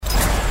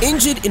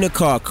Injured in a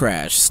car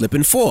crash, slip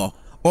and fall,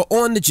 or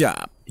on the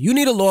job, you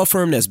need a law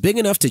firm that's big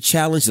enough to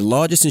challenge the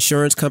largest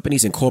insurance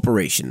companies and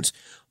corporations.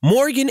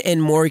 Morgan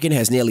 & Morgan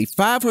has nearly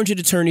 500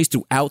 attorneys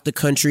throughout the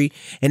country,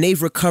 and they've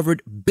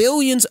recovered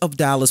billions of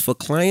dollars for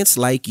clients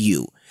like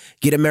you.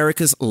 Get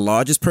America's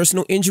largest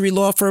personal injury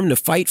law firm to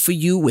fight for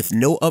you with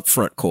no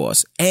upfront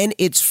cost, and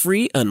it's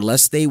free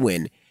unless they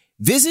win.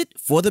 Visit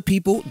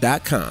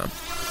forthepeople.com.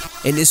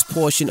 And this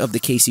portion of the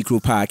KC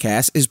Crew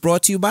podcast is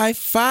brought to you by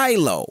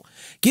Philo.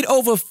 Get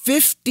over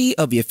 50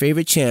 of your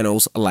favorite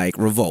channels like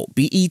Revolt,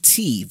 BET,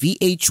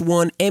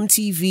 VH1,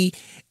 MTV,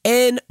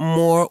 and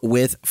more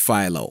with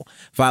Philo.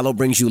 Philo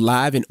brings you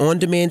live and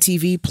on-demand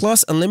TV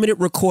plus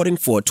unlimited recording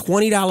for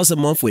 $20 a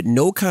month with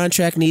no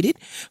contract needed.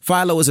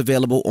 Philo is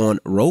available on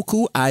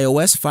Roku,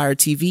 iOS, Fire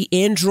TV,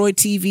 Android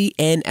TV,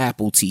 and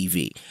Apple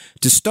TV.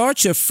 To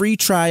start your free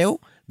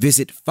trial,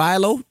 visit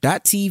philo.tv/KC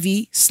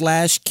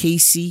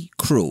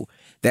Crew.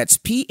 That's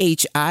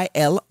PHILO.TV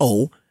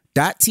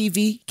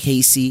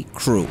KC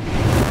Crew.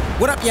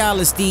 What up, y'all?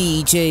 It's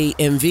DJ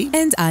MV.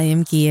 And I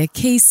am Gia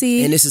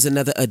Casey. And this is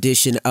another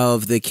edition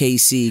of the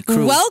KC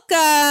Crew.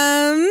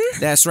 Welcome.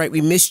 That's right.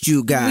 We missed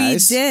you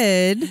guys. We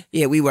did.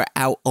 Yeah, we were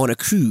out on a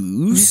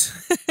cruise,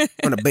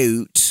 on a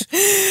boat.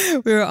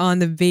 We were on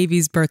the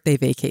baby's birthday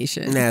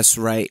vacation. That's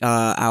right.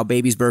 Our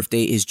baby's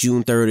birthday is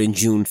June 3rd and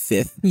June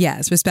 5th.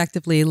 Yes,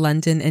 respectively,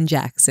 London and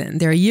Jackson.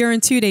 They're a year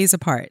and 2 days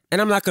apart.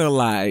 And I'm not going to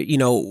lie, you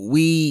know,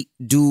 we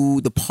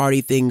do the party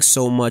thing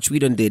so much. We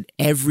done did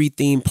every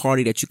theme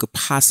party that you could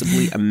possibly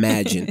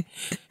imagine.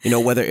 You know,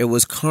 whether it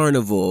was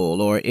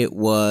Carnival or it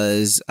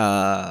was,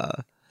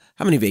 how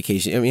many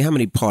vacations? I mean, how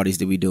many parties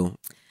did we do?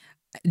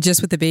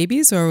 Just with the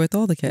babies or with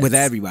all the kids? With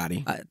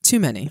everybody. Too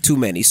many. Too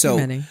many. So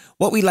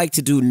what we like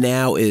to do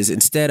now is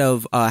instead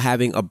of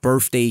having a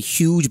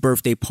huge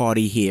birthday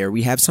party here,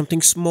 we have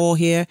something small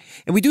here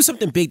and we do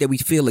something big that we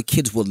feel the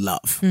kids will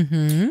love.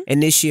 Mm-hmm.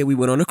 And this year we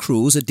went on a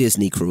cruise, a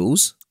Disney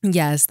cruise.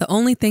 Yes. The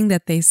only thing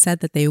that they said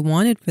that they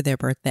wanted for their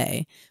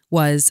birthday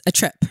was a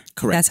trip.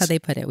 Correct. That's how they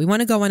put it. We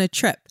want to go on a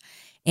trip.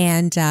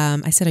 And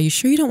I said, are you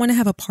sure you don't want to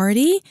have a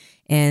party?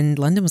 And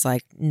London was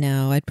like,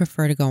 no, I'd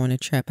prefer to go on a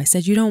trip. I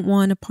said, you don't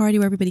want a party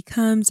where everybody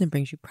comes and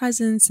brings you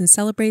presents and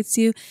celebrates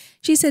you?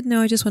 She said,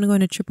 no, I just want to go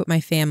on a trip with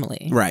my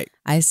family. Right.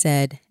 I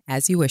said,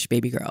 as you wish,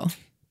 baby girl.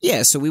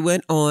 Yeah, so we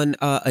went on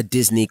a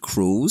Disney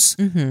cruise.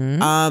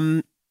 Mm-hmm.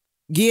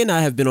 Gia and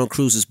I have been on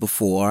cruises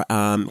before.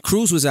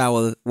 Cruise was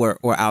our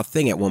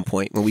thing at one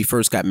point when we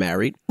first got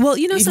married. Well,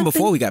 you know, even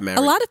before we got married.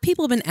 A lot of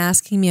people have been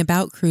asking me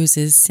about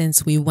cruises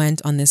since we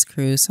went on this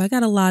cruise. So I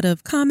got a lot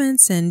of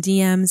comments and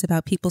DMs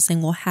about people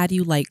saying, well, how do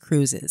you like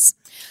cruises?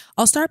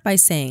 I'll start by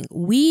saying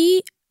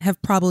we have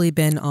probably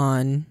been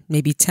on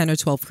maybe 10 or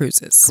 12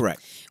 cruises.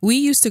 Correct. We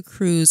used to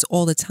cruise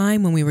all the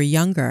time when we were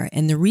younger.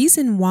 And the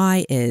reason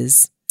why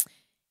is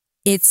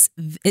you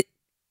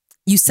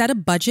set a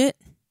budget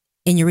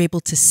and you're able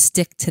to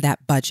stick to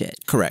that budget.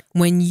 Correct.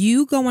 When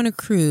you go on a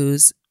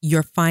cruise,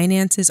 your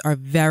finances are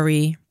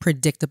very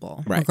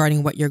predictable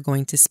regarding what you're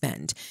going to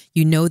spend.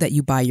 You know that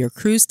you buy your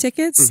cruise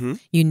tickets. Mm-hmm.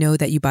 You know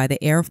that you buy the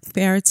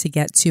airfare to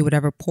get to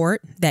whatever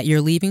port that you're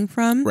leaving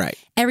from. Right.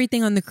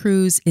 Everything on the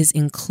cruise is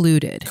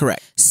included.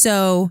 Correct.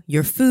 So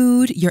your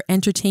food, your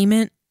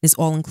entertainment is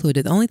all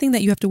included. The only thing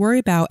that you have to worry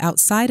about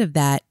outside of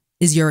that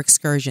is your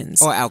excursions.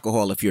 Or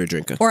alcohol if you're a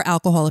drinker.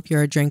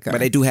 But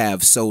they do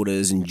have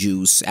sodas and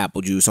juice,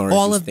 apple juice, orange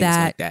all juice, of things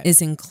that like that.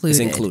 is included. Is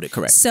included,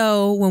 correct.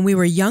 So when we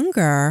were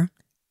younger,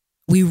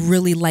 we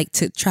really liked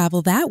to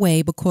travel that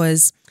way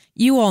because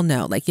you all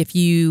know, like if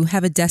you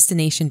have a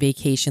destination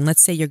vacation,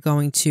 let's say you're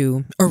going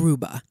to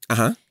Aruba.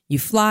 Uh-huh. You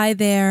fly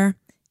there,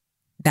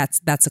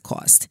 that's a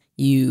cost.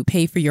 You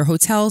pay for your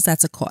hotels,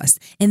 that's a cost.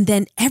 And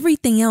then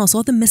everything else,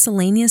 all the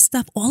miscellaneous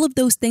stuff, all of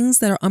those things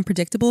that are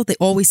unpredictable, they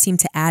always seem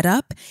to add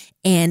up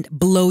and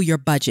blow your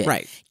budget.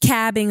 Right.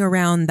 Cabbing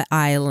around the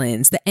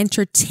islands, the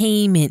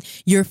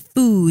entertainment, your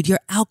food, your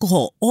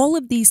alcohol, all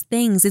of these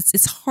things,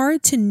 it's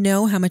hard to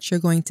know how much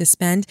you're going to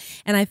spend.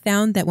 And I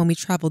found that when we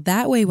traveled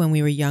that way when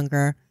we were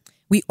younger,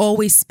 we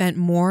always spent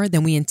more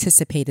than we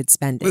anticipated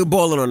spending. We were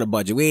balling on the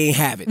budget. We ain't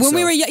have it. When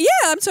we were,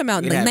 I'm talking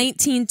about like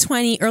 19,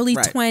 20, early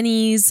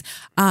 20s.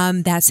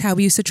 That's how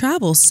we used to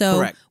travel.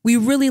 So we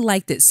really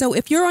liked it. So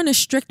if you're on a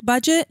strict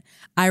budget,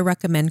 I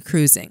recommend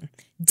cruising.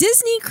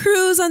 Disney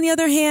cruise, on the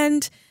other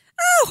hand,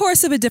 a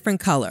horse of a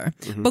different color.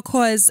 Mm-hmm.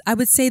 Because I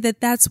would say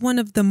that that's one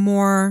of the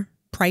more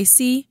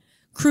pricey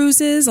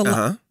cruises.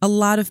 A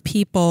lot of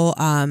people,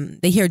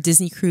 they hear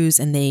Disney cruise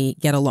and they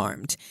get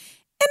alarmed.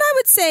 And I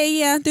would say,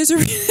 yeah, there's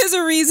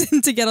a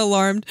reason to get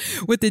alarmed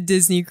with the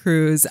Disney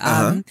cruise.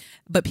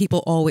 But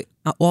people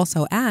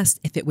also asked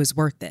if it was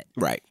worth it.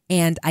 Right.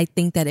 And I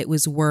think that it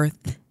was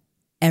worth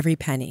every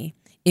penny.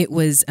 It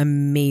was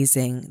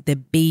amazing. The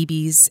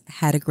babies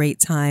had a great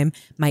time.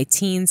 My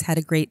teens had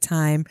a great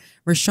time.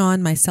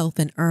 Rashawn, myself,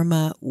 and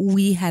Irma,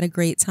 we had a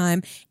great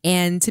time.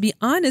 And to be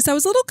honest, I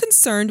was a little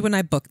concerned when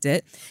I booked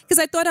it because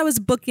I thought I was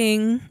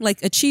booking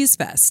like a cheese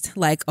fest.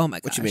 Like, oh my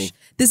gosh, what you mean?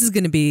 This is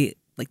going to be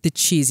like the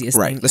cheesiest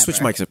thing Let's ever. switch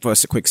mics for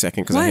us a quick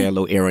second because I hear a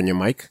little air on your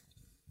mic.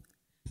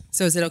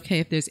 So is it okay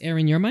if there's air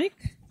in your mic?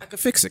 I can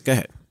fix it. Go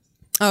ahead.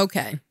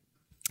 Okay.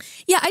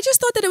 Yeah, I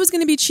just thought that it was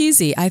going to be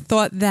cheesy. I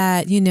thought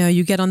that,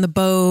 you get on the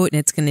boat and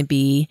it's going to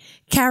be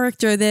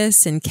character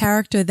this and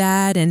character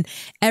that and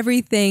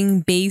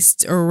everything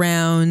based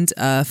around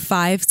a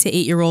 5 to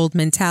 8 year old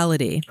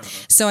mentality.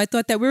 So I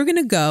thought that we were going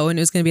to go and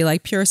it was going to be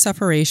like pure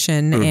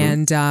sufferation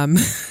and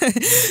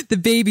the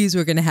babies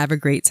were going to have a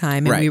great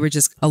time and we were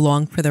just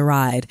along for the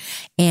ride.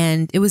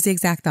 And it was the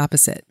exact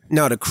opposite.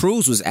 No, the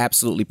cruise was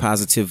absolutely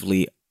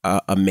positively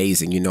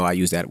amazing. I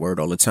use that word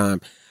all the time.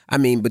 I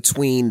mean,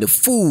 between the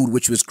food,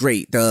 which was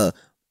great, I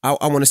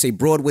want to say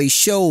Broadway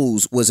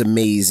shows was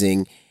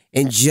amazing,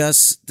 and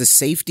just the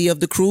safety of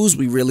the cruise,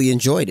 we really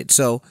enjoyed it.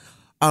 So,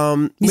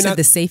 you said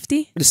the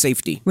safety? The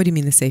safety. What do you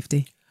mean the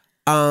safety?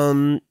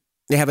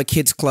 They have a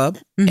kids club,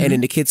 and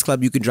in the kids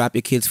club, you can drop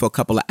your kids for a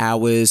couple of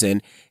hours,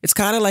 and it's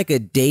kind of like a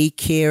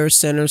daycare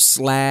center /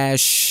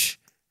 babysitter.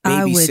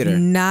 I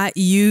would not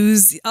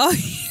use. Oh,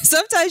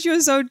 sometimes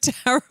you're so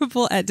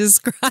terrible at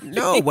describing.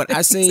 No, what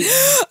I say.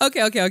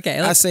 Okay.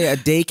 I say a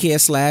daycare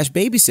 /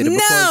 babysitter.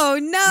 No.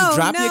 You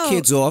drop your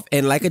kids off,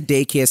 and like a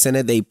daycare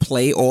center, they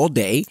play all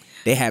day.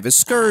 They have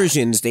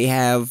excursions. They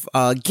have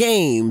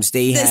games.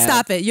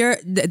 Stop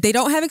it. They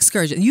don't have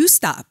excursions. You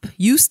stop.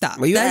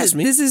 Well, you asked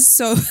me. This is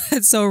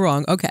that's so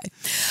wrong. Okay.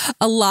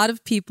 A lot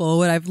of people,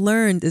 what I've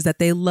learned is that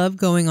they love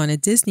going on a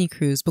Disney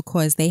cruise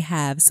because they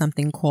have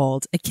something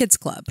called a kids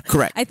club.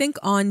 Correct. I think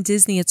on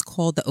Disney it's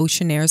called the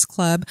Oceanaires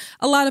Club.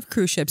 A lot of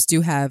cruise ships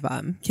do have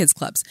kids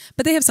clubs,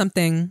 but they have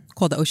something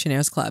called the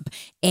Oceanaires Club.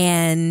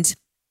 And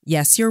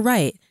yes, you're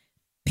right.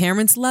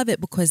 Parents love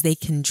it because they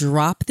can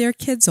drop their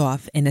kids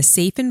off in a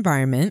safe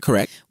environment.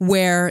 Correct.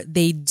 Where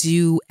they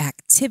do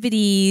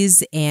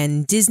activities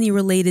and Disney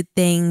related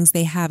things.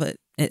 They have a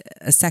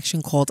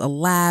section called a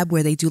lab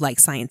where they do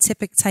like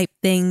scientific type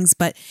things,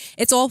 but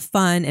it's all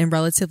fun and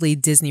relatively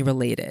Disney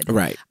related.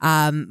 Right.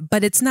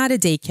 But it's not a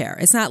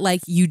daycare. It's not like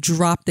you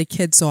drop the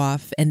kids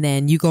off and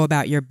then you go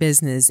about your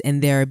business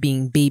and they're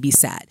being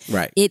babysat.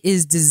 Right. It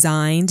is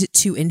designed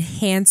to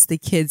enhance the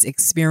kids'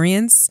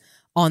 experience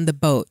on the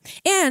boat.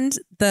 And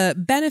the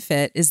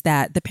benefit is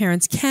that the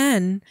parents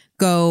can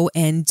go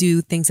and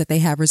do things that they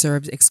have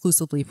reserved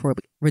exclusively for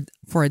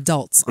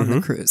adults on the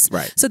cruise.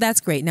 Right. So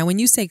that's great. Now, when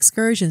you say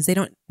excursions, they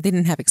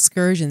didn't have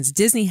excursions.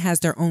 Disney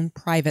has their own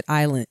private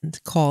island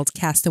called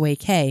Castaway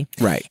Cay.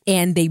 Right.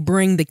 And they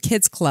bring the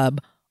kids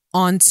club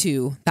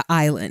onto the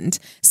island.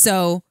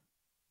 So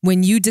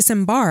when you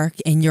disembark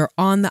and you're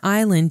on the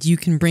island, you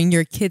can bring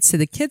your kids to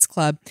the kids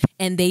club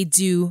and they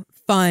do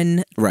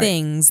fun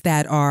things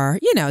that are,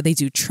 they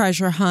do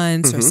treasure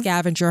hunts or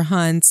scavenger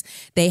hunts.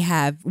 They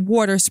have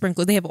water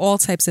sprinkler. They have all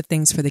types of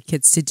things for the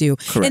kids to do.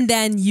 Correct. And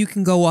then you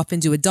can go off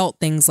and do adult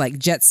things like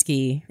jet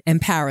ski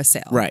and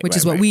parasail, which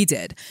is what we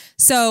did.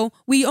 So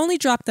we only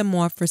dropped them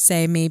off for,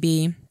 say,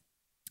 maybe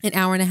an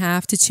hour and a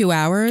half to 2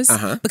 hours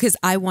because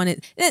I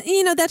wanted,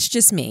 that's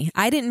just me.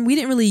 We didn't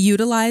really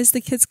utilize the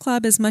kids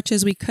club as much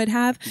as we could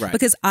have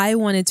because I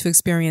wanted to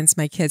experience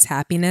my kids'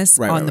 happiness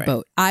on the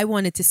boat. I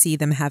wanted to see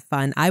them have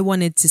fun. I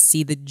wanted to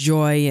see the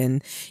joy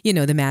and,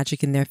 the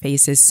magic in their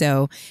faces.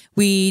 So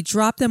we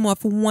dropped them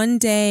off one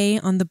day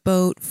on the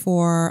boat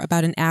for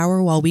about an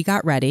hour while we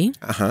got ready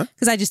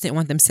because I just didn't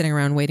want them sitting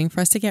around waiting for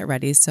us to get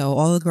ready. So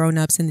all the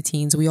grown-ups and the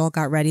teens, we all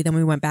got ready. Then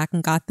we went back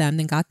and got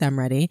them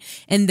ready.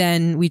 And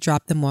then we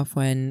dropped them off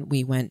when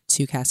we went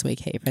to Castaway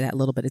Cay for that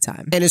little bit of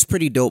time. And it's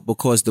pretty dope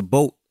because the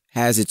boat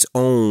has its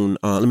own,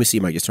 let me see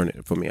if I just turn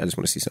it for me. I just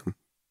want to see something.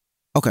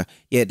 Okay.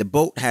 Yeah, the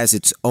boat has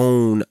its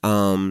own,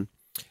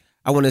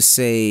 I want to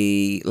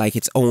say like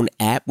its own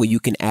app where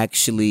you can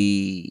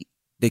actually,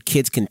 the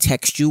kids can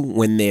text you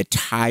when they're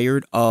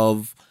tired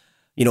of,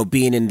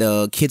 being in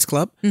the kids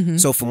club.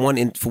 So for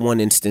one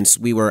instance,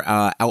 we were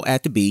out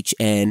at the beach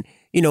and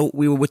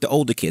we were with the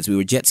older kids. We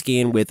were jet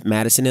skiing with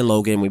Madison and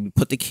Logan. We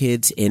put the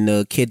kids in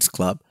the kids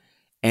club.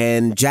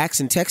 And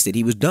Jackson texted.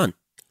 He was done.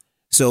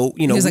 So,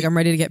 he was like, I'm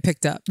ready to get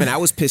picked up. And I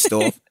was pissed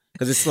off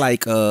because it's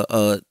like,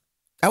 I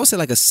would say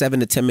like a 7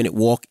 to 10 minute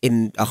walk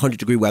in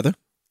 100-degree weather.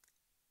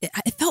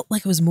 It felt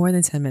like it was more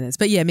than 10 minutes.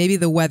 But yeah, maybe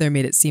the weather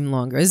made it seem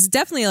longer. It's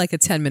definitely like a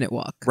 10-minute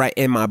walk. Right.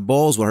 And my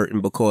balls were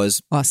hurting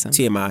because, awesome.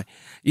 TMI,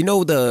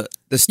 the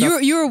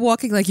stuff. You were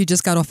walking like you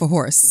just got off a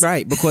horse.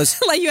 Right.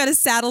 Because. Like you had a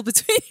saddle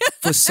between you.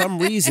 For some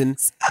reason,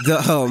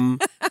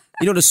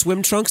 the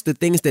swim trunks, the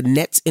things, the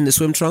nets in the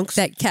swim trunks.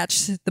 That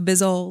catch the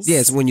bizzles.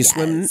 Yes. When you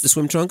swim, the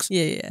swim trunks.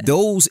 Yeah.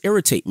 Those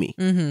irritate me.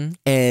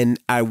 And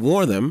I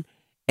wore them.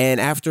 And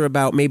after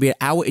about maybe an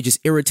hour, it just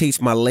irritates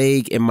my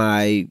leg and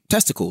my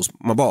testicles,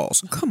 my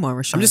balls. Come on,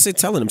 Rashad. I'm just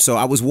telling them. So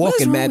I was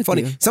walking mad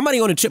funny. You? Somebody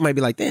on the trip might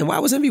be like, damn, why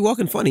was Envy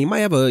walking funny? He might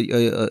have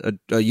a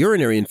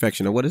urinary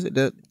infection or what is it?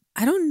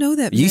 I don't know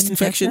that. Yeast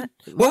infection?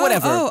 Well,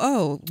 whatever.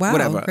 Oh, wow.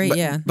 Whatever. Great,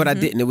 yeah. But I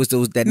didn't. It was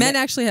those that men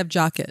actually have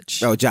jock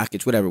itch. Oh, jock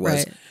itch, whatever it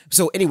was. Right.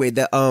 So anyway,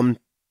 that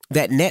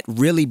net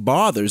really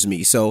bothers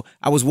me. So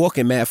I was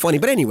walking mad funny.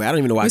 But anyway, I don't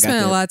even know why I got there. We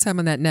spent a lot of time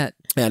on that net.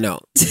 Yeah, I know.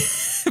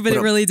 but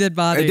it really did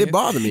bother you. It did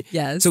bother me.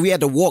 Yes. So we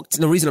had to walk.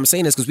 The reason I'm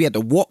saying this is because we had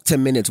to walk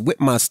 10 minutes with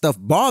my stuff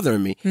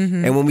bothering me.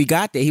 Mm-hmm. And when we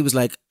got there, he was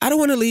like, I don't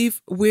want to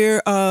leave.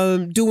 We're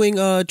doing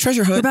a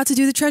treasure hunt. We're about to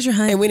do the treasure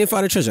hunt. And we didn't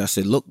find a treasure. I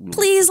said, look.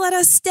 Please let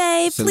us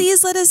stay.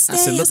 Please let us stay.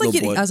 I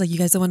was like, you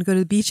guys don't want to go to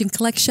the beach and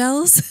collect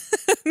shells?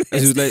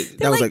 And he was like,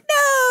 no.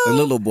 A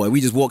little boy.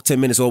 We just walked 10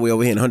 minutes all the way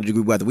over here in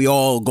 100-degree weather. We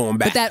all going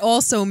back. But that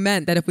also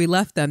meant that if we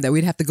left them, that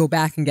we'd have to go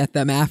back and get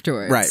them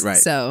afterwards. Right.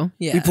 So,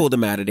 yeah. We pulled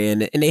them out of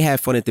there, and they had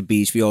fun at the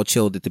beach. We all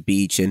chilled at the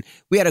beach, and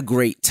we had a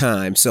great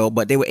time. So,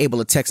 but they were able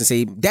to text and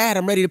say, Dad,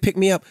 I'm ready to pick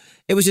me up.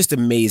 It was just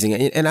amazing.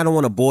 And I don't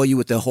want to bore you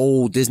with the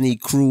whole Disney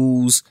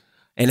cruise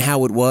and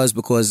how it was,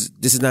 because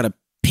this is not a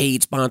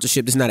paid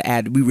sponsorship. This is not an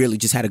ad. We really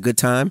just had a good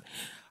time.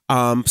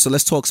 So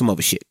let's talk some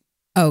other shit.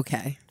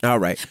 Okay. All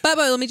right. But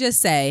let me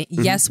just say,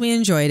 yes, we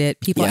enjoyed it.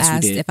 People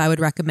asked if I would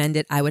recommend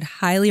it. I would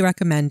highly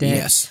recommend it.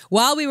 Yes.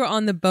 While we were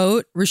on the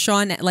boat,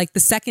 Rashawn, like the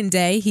second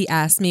day, he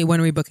asked me, when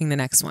are we booking the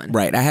next one?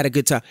 Right. I had a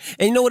good time.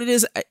 And you know what it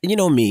is? You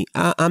know me.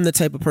 I'm the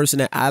type of person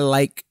that I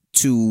like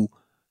to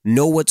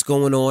know what's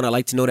going on. I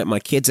like to know that my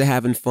kids are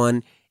having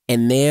fun.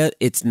 And there,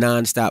 it's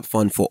nonstop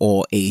fun for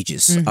all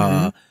ages.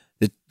 Mm-hmm.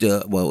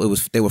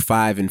 They were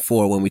 5 and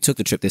 4 when we took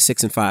the trip. They're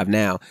 6 and 5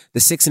 now. The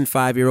 6 and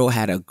 5-year-old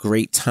had a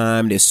great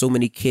time. There's so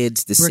many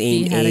kids the same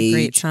age. Brookie had a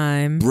great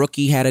time.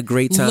 Brookie had a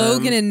great time.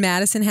 Logan and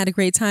Madison had a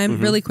great time.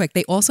 Mm-hmm. Really quick,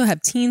 they also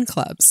have teen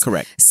clubs.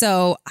 Correct.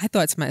 So I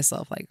thought to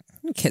myself, like,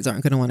 kids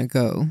aren't going to want to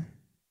go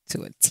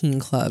to a teen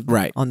club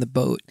on the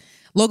boat.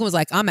 Logan was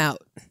like, I'm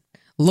out.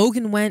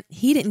 Logan went.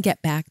 He didn't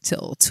get back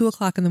till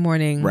 2:00 in the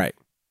morning. Right.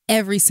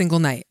 Every single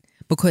night,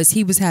 because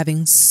he was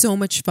having so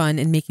much fun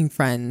and making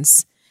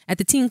friends at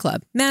the teen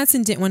club.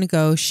 Madison didn't want to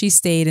go. She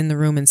stayed in the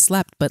room and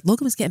slept, but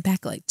Logan was getting back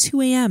at like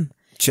 2 a.m.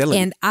 Chilling.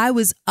 And I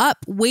was up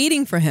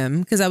waiting for him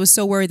because I was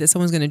so worried that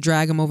someone's going to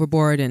drag him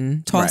overboard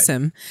and toss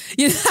him.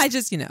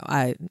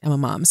 I'm a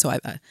mom, so I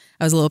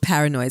was a little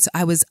paranoid. So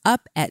I was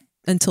up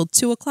until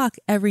 2:00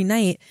 every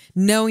night,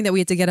 knowing that we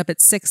had to get up at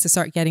 6 to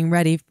start getting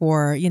ready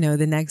for,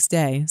 the next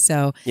day.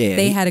 So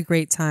they had a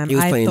great time. He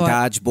was playing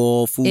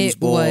dodgeball,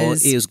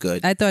 foosball. It was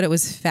good. I thought it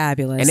was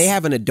fabulous. And they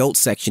have an adult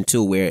section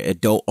too, where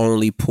adult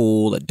only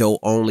pool, adult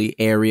only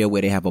area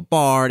where they have a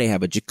bar, they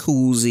have a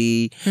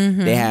jacuzzi,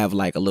 they have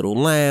like a little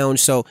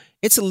lounge. So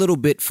it's a little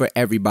bit for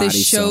everybody. The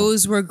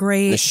shows were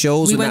great. The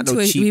shows were not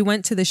cheap. We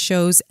went to the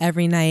shows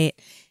every night.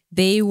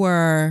 They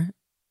were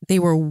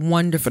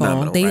wonderful.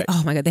 Phenomenal,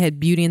 Oh my God, they had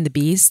Beauty and the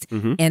Beast.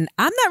 Mm-hmm. And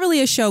I'm not really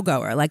a show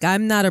goer. Like,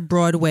 I'm not a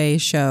Broadway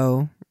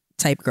show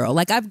type girl.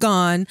 Like, I've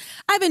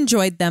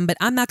enjoyed them, but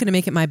I'm not going to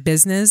make it my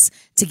business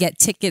to get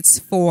tickets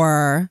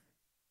for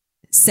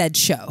said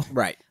show.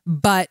 Right.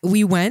 But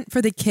we went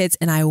for the kids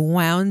and I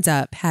wound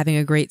up having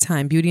a great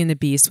time. Beauty and the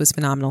Beast was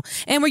phenomenal.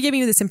 And we're giving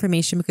you this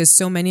information because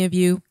so many of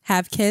you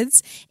have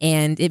kids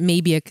and it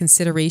may be a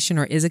consideration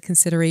or is a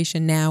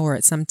consideration now or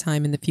at some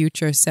time in the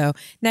future. So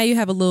now you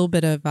have a little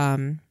bit of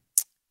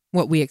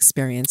what we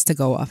experienced to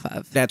go off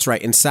of. That's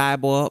right. And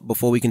sidebar,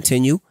 before we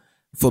continue,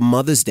 for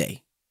Mother's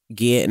Day,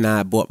 Gia and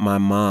I bought my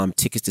mom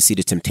tickets to see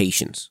The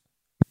Temptations.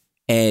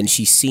 And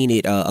she's seen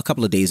it a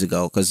couple of days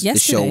ago because the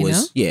show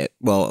was,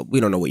 well,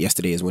 we don't know what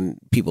yesterday is when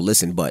people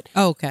listen, but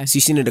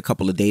she's seen it a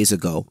couple of days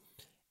ago.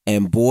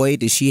 And boy,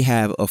 did she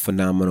have a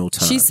phenomenal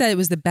time. She said it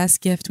was the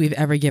best gift we've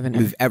ever given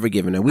her.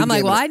 I'm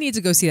like, I need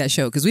to go see that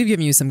show because we've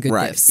given you some good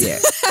gifts. Yeah.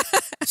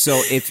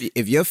 So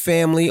if your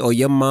family or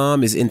your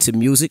mom is into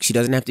music, she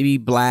doesn't have to be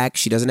black.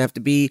 She doesn't have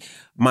to be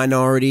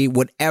minority,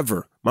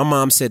 whatever. My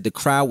mom said the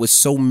crowd was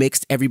so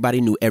mixed.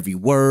 Everybody knew every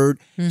word.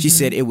 Mm-hmm. She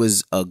said it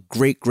was a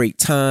great, great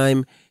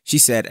time. She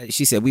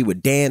said we were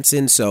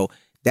dancing. So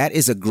that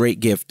is a great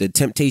gift. The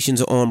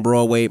Temptations are on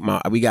Broadway.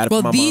 We got it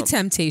for my mom. The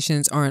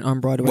Temptations aren't on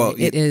Broadway. Well,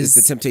 it's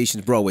the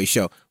Temptations Broadway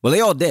show. Well,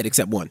 they all dead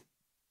except one.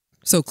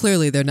 So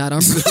clearly they're not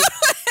on Broadway.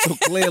 So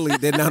clearly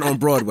they're not on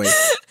Broadway.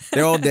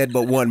 They're all dead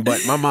but one.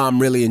 But my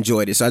mom really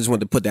enjoyed it. So I just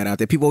wanted to put that out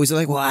there. People always are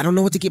like, well, I don't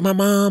know what to get my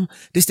mom.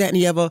 This, that, and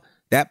the other.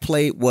 That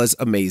play was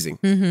amazing.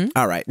 Mm-hmm.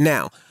 All right.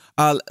 Now,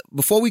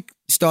 before we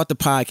start the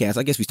podcast,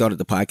 I guess we started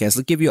the podcast.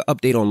 Let's give you an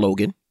update on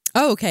Logan.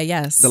 Oh, okay.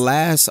 Yes. The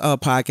last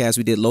podcast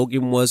we did,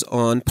 Logan was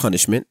on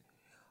punishment.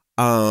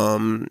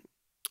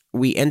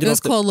 We ended up. It was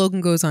called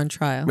Logan Goes on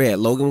Trial. Yeah,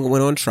 Logan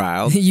went on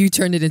trial. You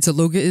turned it into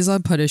Logan is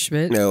on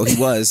punishment. No,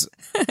 he was.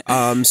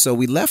 So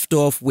we left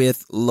off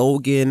with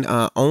Logan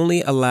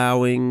only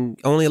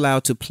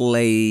allowed to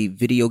play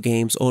video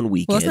games on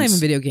weekends. Well, it's not even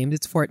video games;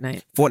 it's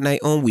Fortnite. Fortnite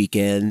on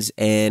weekends,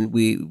 and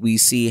we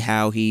see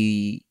how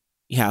he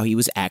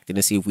was acting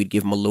to see if we'd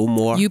give him a little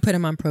more. You put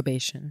him on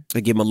probation. To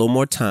give him a little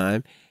more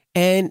time,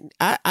 and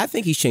I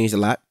think he's changed a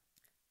lot.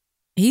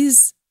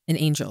 He's an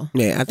angel.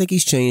 Yeah, I think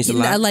he's changed a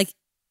lot. Like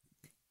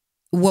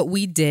what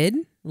we did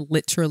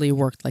literally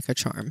worked like a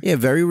charm. Yeah,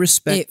 very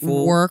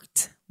respectful. It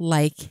worked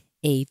like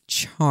a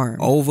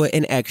charm. Over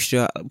and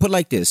extra. Put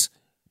like this.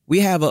 We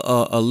have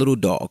a little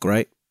dog,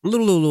 right? A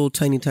little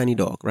tiny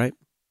dog, right?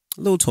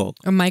 A little dog.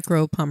 A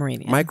micro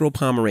Pomeranian.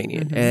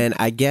 Mm-hmm. And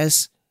I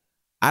guess,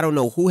 I don't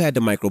know who had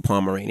the micro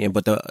Pomeranian,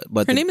 but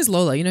her name is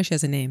Lola. You know she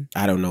has a name.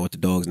 I don't know what the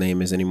dog's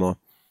name is anymore.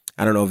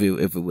 I don't know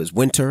if it was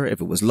Winter,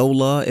 if it was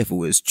Lola, if it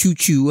was Choo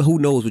Choo. Who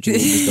knows what you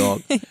named this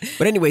dog?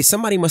 But anyway,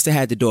 somebody must have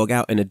had the dog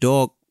out, and the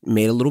dog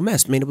made a little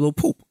mess, made a little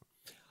poop.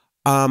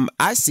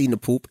 I seen the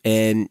poop,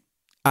 and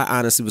I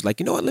honestly was like,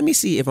 you know what? Let me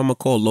see if I'm gonna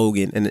call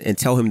Logan and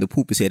tell him the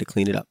poop is here to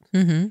clean it up.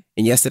 Mm-hmm.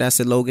 And yesterday I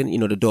said, Logan, you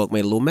know, the dog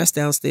made a little mess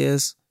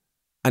downstairs.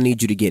 I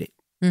need you to get it.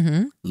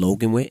 Mm-hmm.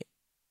 Logan went,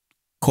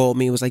 called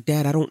me and was like,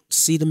 Dad, I don't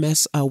see the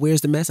mess.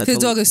 Where's the mess? Because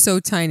the dog is so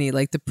tiny,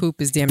 like the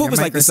poop is damn near microscopic. Poop is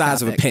like the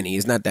size of a penny.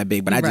 It's not that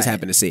big, but I just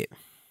happened to see it.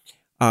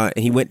 And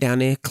he went down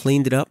there,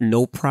 cleaned it up,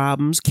 no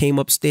problems, came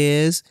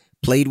upstairs,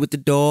 played with the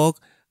dog.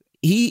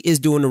 He is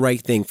doing the right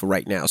thing for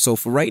right now. So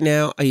for right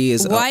now, he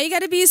is. Why you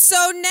got to be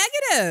so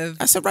negative?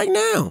 I said right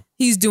now.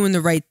 He's doing the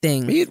right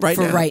thing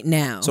right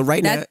now. So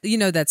now. You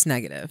know that's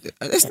negative.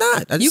 It's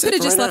not. You could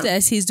have just left it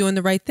as he's doing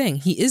the right thing.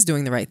 He is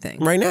doing the right thing.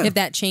 Right now. If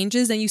that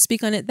changes, then you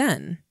speak on it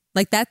then.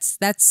 Like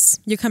that's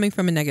you're coming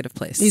from a negative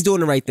place. He's doing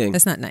the right thing.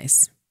 That's not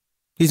nice.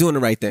 He's doing the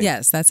right thing.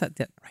 Yes, that's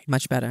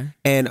much better.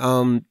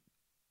 And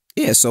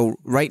yeah, so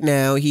right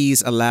now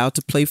he's allowed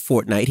to play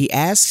Fortnite. He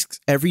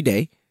asks every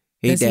day.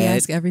 Hey, Does Dad, he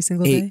ask every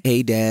single day?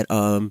 Hey, Dad,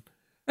 do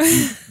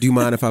you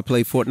mind if I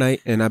play Fortnite?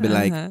 And I'd be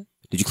like,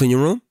 did you clean your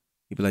room?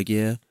 He'd be like,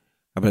 yeah.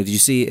 I'd be like, did you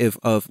see if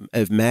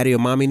Maddie or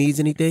Mommy needs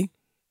anything?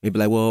 He'd be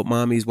like, well,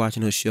 Mommy's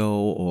watching her show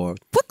or...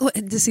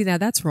 What? See, now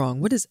that's wrong.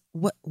 What is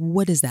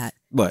that?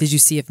 What? Did you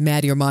see if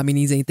Maddie or Mommy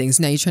needs anything?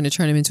 So now you're trying to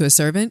turn him into a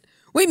servant?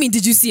 What do you mean,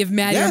 did you see if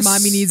Maddie or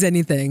Mommy needs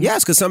anything?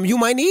 Yes, because you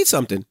might need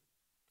something.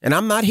 And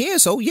I'm not here,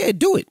 so yeah,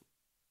 do it.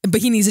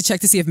 But he needs to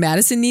check to see if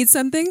Madison needs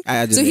something.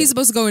 So he's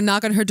supposed to go and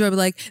knock on her door and be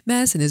like,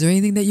 Madison, is there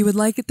anything that you would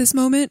like at this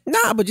moment?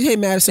 Nah, but hey,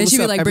 Madison, and she'd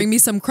be like, bring me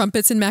some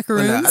crumpets and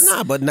macaroons.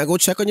 Nah, but now go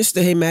check on your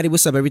sister. Hey, Maddie,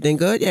 what's up? Everything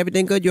good? Yeah,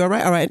 everything good? You all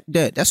right? All right,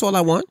 Dad, that's all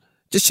I want.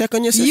 Just check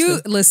on your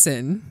sister.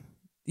 Listen,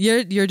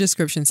 your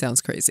description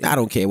sounds crazy. I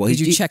don't care. Well, did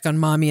you check on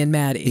Mommy and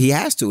Maddie? He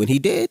has to, and he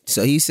did.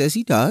 So he says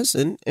he does.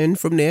 And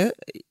from there,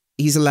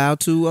 he's allowed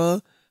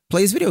to...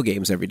 plays video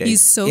games every day.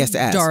 He's so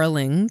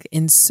darling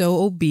and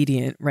so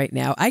obedient right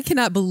now. I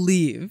cannot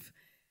believe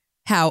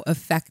how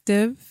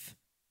effective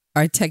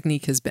our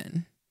technique has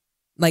been.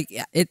 Like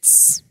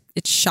it's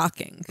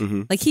shocking.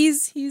 Mm-hmm. Like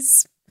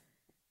he's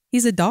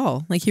a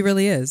doll. Like he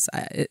really is.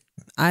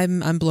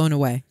 I'm blown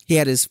away. He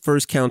had his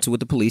first encounter with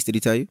the police. Did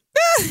he tell you?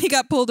 He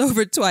got pulled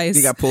over twice.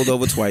 Which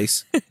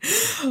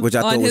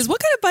I thought was...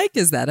 What kind of bike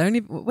is that?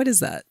 What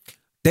is that?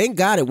 Thank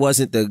God it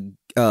wasn't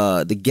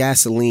the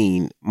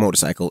gasoline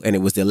motorcycle, and it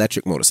was the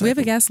electric motorcycle. We have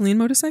a gasoline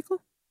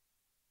motorcycle?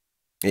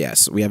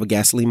 Yes, we have a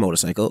gasoline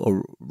motorcycle,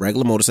 a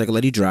regular motorcycle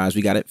that he drives.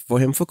 We got it for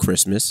him for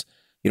Christmas.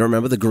 You don't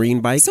remember the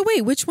green bike? So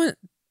wait, which one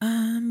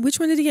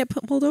did he get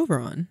pulled over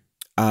on?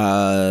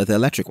 The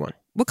electric one.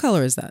 What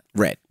color is that?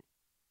 Red.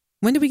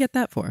 When did we get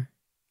that for?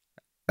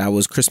 That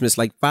was Christmas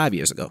like 5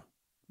 years ago.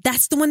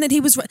 That's the one that he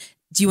was...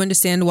 Do you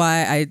understand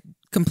why I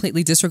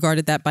completely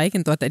disregarded that bike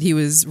and thought that he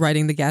was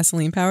riding the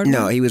gasoline powered one?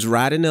 No, he was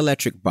riding the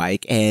electric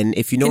bike, and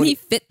if you know... Can he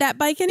fit that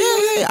bike anymore?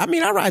 Yeah. I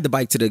mean, I ride the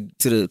bike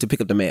to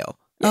pick up the mail.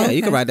 Yeah,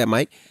 you can ride that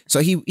mic.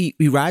 So he rides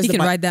the bike. He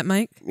can ride that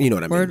mic? You know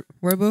what I mean.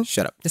 Word boo?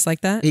 Shut up. Just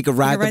like that? He could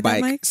ride the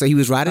bike. So he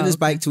was riding his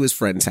bike to his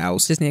friend's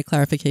house. Just need a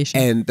clarification.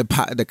 And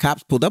the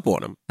cops pulled up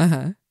on him.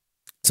 Uh-huh.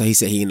 So he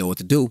said he didn't know what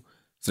to do.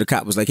 So the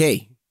cop was like,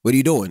 hey, what are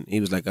you doing? He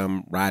was like,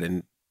 I'm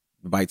riding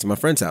the bike to my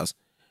friend's house.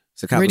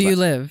 So the cop Where do you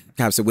live? The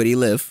cop said, where do you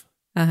live?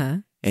 Uh-huh.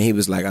 And he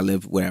was like, I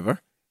live wherever. And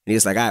he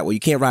was like, all right, well, you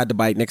can't ride the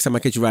bike. Next time I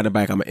catch you riding the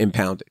bike, I'm going to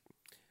impound it.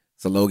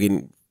 So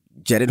Logan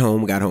jetted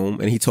home, got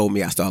home, and he told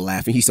me. I started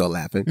laughing. He started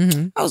laughing.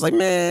 Mm-hmm. I was like,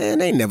 man,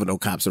 there ain't never no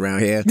cops around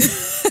here.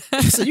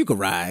 I said, you can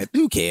ride.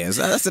 Who cares?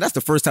 I said, that's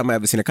the first time I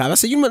ever seen a cop. I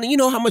said, you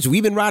know how much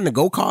we've been riding the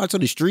go-karts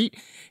on the street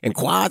and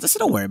quads? I said,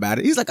 don't worry about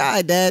it. He's like, all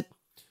right, Dad.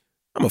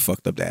 I'm a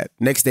fucked up dad.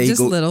 Next day,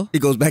 he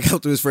goes back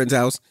out to his friend's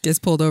house. Gets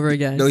pulled over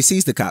again. No, he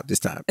sees the cop this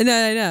time. No,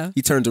 I know.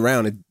 He turns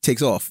around and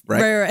takes off, right?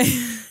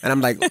 Right. And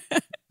I'm like,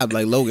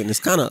 Logan,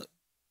 it's kind of,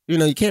 you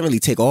can't really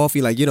take off.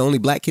 You're like, you're the only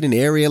black kid in the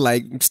area.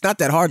 Like, it's not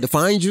that hard to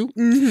find you.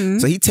 Mm-hmm.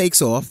 So he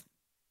takes off,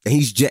 and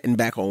he's jetting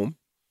back home.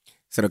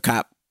 So the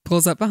cop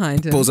pulls up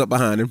behind him.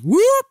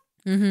 Whoop!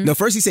 Mm-hmm. No,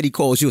 first he said he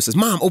calls you and says,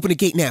 Mom, open the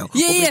gate now.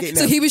 Yeah.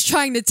 So he was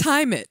trying to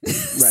time it. Right.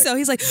 So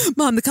he's like,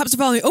 Mom, the cops are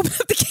following me. Open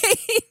up the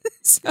gate.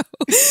 So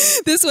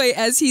this way,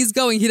 as he's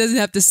going, he doesn't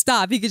have to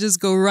stop. He could just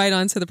go right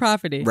onto the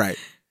property. Right.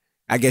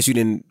 I guess you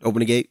didn't open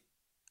the gate?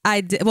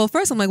 I did. Well,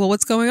 first I'm like, well,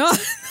 what's going on?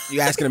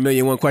 You're asking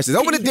 1,000,001 questions.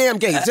 Open the damn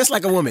gate, just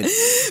like a woman.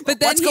 But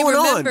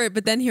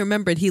then he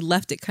remembered he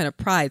left it kind of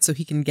pried so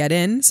he can get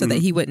in so that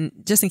he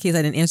wouldn't, just in case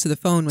I didn't answer the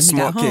phone when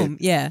Smart he got home.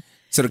 Kid. Yeah.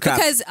 So the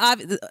cops,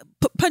 because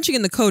punching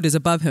in the code is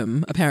above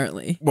him,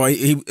 apparently. Well,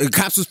 the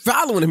cops was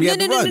following him. He had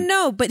to run.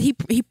 No. But he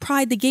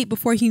pried the gate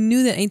before he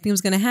knew that anything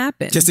was going to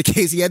happen. Just in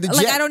case he had to jet.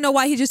 Like, I don't know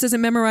why he just doesn't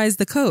memorize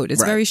the code.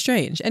 It's very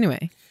strange.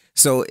 Anyway.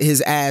 So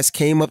his ass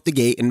came up the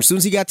gate, and as soon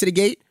as he got to the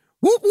gate,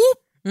 whoop, whoop.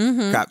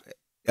 Mm-hmm. Cop,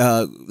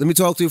 let me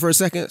talk to you for a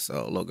second.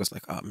 So Logan's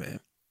like, oh, man.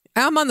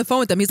 I'm on the phone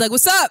with him. He's like,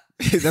 what's up?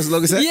 That's what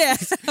Logan said? Yeah,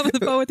 I'm on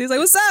the phone with him. He's like,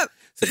 what's up?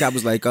 So the cop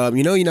was like,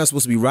 you know, you're not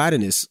supposed to be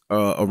riding this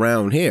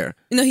around here.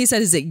 No, he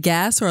said, is it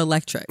gas or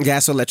electric?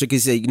 Gas or electric. He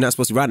said, you're not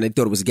supposed to be riding it.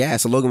 They thought it was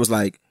gas. So Logan was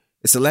like,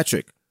 it's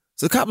electric.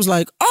 So the cop was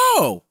like,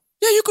 oh,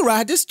 yeah, you can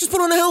ride this. Just put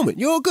on the helmet.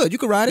 You're all good. You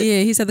can ride it.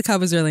 Yeah, he said the cop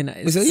was really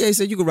nice. He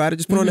said, you can ride it.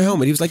 Just put on the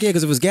helmet. He was like, yeah,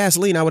 because if it was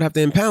gasoline, I would have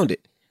to impound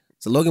it.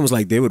 So Logan was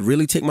like, they would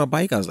really take my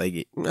bike? I was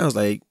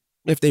like,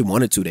 if they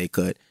wanted to, they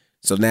could.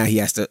 So now he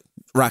has to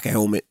rock a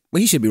helmet. Well,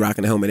 he should be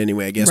rocking a helmet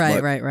anyway, I guess.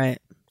 Right.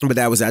 But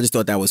I just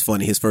thought that was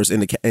funny. His first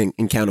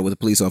encounter with a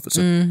police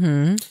officer.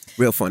 Mm-hmm.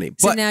 Real funny.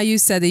 So now you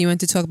said that you want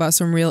to talk about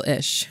some real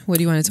ish. What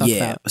do you want to talk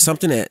about? Yeah,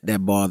 something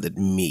that bothered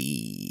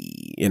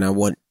me. And I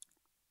want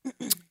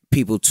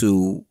people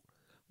to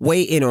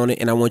weigh in on it.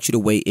 And I want you to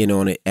weigh in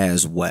on it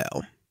as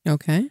well.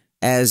 Okay.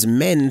 As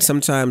men,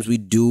 sometimes we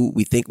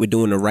think we're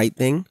doing the right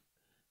thing,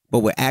 but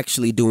we're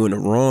actually doing the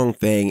wrong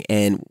thing.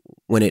 And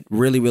when it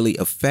really, really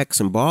affects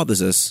and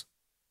bothers us,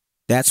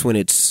 that's when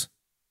it's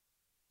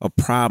a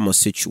problem or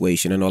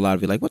situation. I know a lot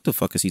of you are like, what the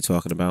fuck is he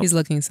talking about? He's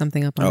looking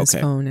something up on his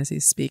phone as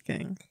he's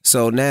speaking.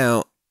 So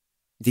now,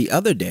 the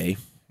other day,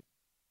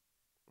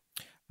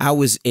 I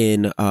was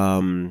in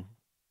San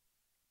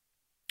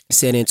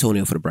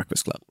Antonio for the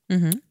Breakfast Club.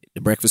 Mm-hmm.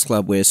 The Breakfast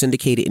Club, where it's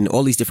syndicated in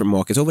all these different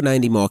markets, over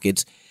 90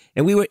 markets.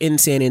 And we were in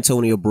San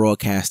Antonio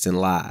broadcasting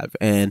live.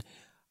 And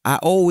I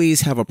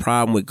always have a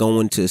problem with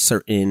going to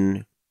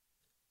certain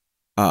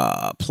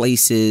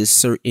places,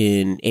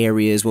 certain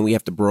areas when we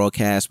have to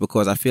broadcast,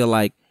 because I feel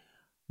like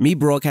me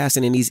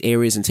broadcasting in these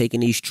areas and taking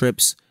these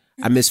trips,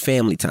 I miss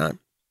family time.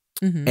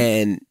 Mm-hmm.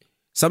 And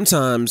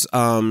sometimes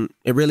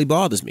it really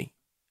bothers me.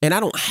 And I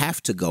don't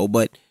have to go,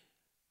 but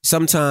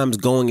sometimes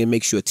going and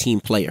makes you a team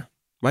player.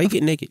 Why are you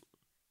getting naked?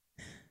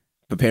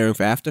 Preparing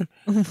for after?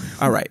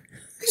 All right.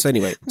 So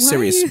anyway,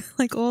 serious. Why are you,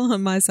 like, all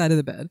on my side of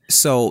the bed?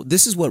 So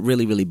this is what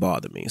really, really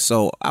bothered me.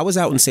 So I was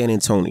out in San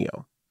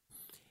Antonio,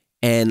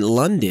 and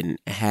London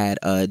had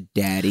a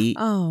daddy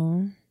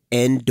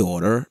and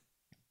daughter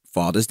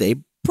Father's Day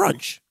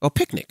brunch or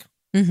picnic.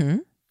 Mm-hmm.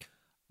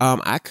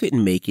 I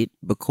couldn't make it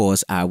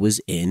because I was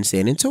in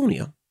San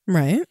Antonio.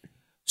 Right.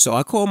 So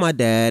I called my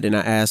dad and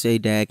I asked, hey,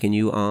 Dad, can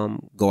you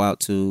go out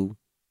to,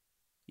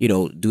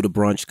 do the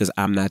brunch because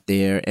I'm not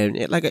there? And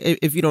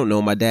if you don't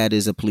know, my dad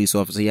is a police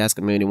officer. He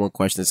asks me one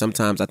question.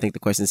 Sometimes I think the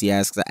questions he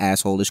asks are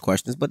asshole-ish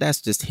questions, but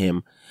that's just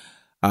him.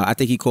 I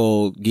think he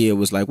called Gia,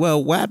 was like,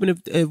 well, what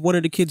happened if one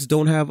of the kids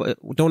don't have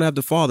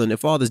the father and their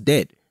father's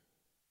dead?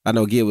 I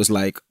know Gia was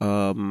like,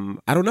 I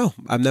don't know.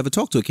 I've never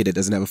talked to a kid that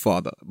doesn't have a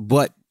father.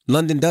 But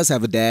London does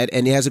have a dad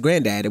and he has a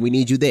granddad and we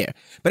need you there.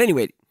 But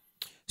anyway,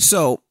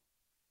 so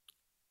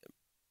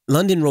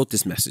London wrote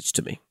this message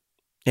to me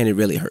and it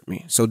really hurt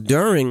me. So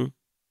during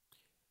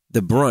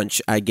the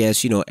brunch, I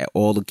guess,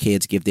 all the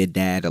kids give their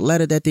dad a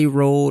letter that they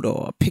wrote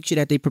or a picture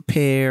that they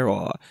prepare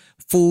or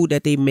food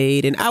that they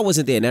made. And I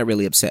wasn't there and that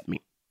really upset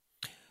me.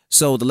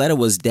 So the letter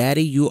was,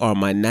 Daddy, you are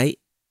my knight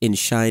in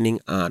shining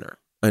honor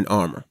and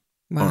armor.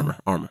 Wow.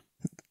 Armor.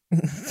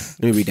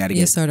 Let me read that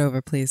again. You start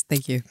over, please.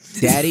 Thank you.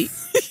 Daddy,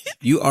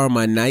 you are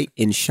my knight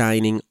in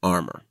shining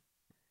armor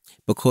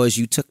because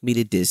you took me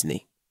to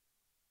Disney.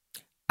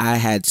 I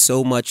had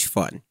so much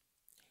fun.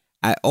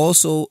 I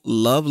also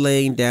love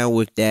laying down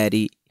with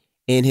Daddy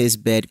in his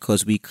bed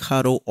because we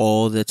cuddle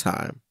all the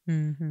time.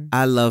 Mm-hmm.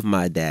 I love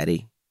my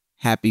daddy.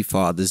 Happy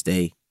Father's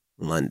Day,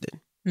 London.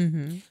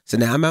 Mm-hmm. So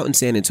now I'm out in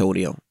San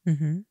Antonio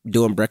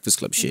doing Breakfast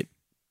Club shit.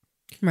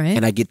 Right.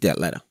 And I get that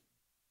letter.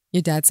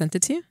 Your dad sent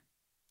it to you?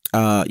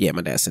 Yeah,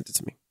 my dad sent it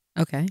to me.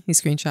 Okay. He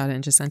screenshot it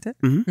and just sent it?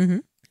 Mm-hmm. Mm-hmm.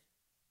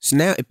 So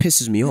now it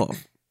pisses me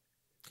off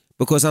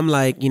because I'm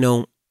like,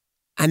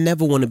 I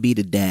never want to be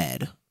the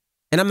dad.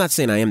 And I'm not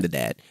saying I am the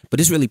dad, but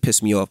this really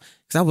pissed me off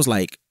because I was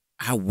like,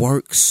 I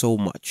work so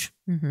much.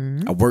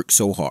 Mm-hmm. I work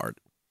so hard.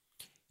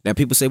 Now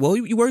people say, well,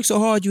 you work so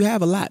hard, you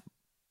have a lot,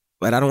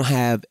 but I don't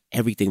have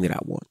everything that I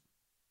want.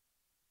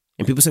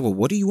 And people say, well,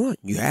 what do you want?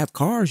 You have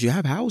cars, you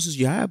have houses,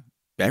 you have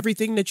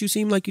everything that you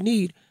seem like you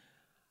need.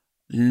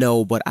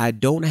 No, but I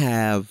don't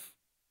have,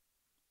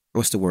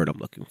 what's the word I'm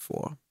looking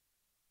for?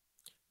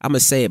 I'm going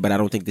to say it, but I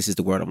don't think this is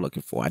the word I'm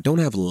looking for. I don't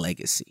have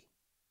legacy.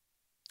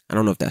 I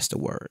don't know if that's the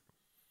word.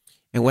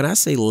 And when I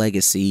say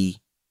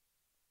legacy,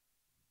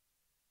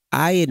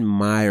 I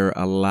admire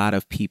a lot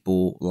of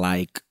people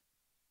like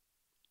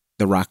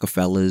the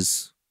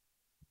Rockefellers,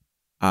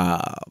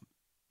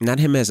 not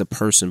him as a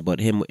person, but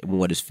him and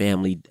what his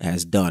family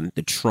has done,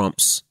 the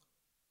Trumps.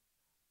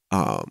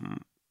 I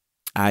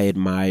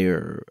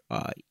admire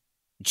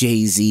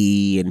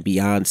Jay-Z and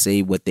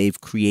Beyonce, what they've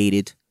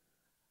created.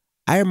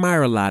 I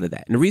admire a lot of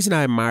that. And the reason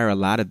I admire a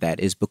lot of that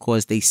is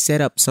because they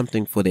set up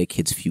something for their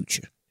kids'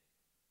 future.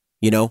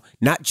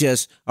 Not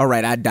just, all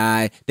right, I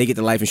die, they get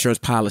the life insurance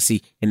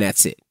policy, and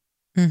that's it.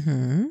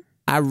 Mm-hmm.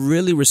 I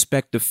really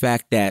respect the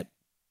fact that,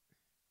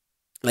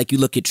 like, you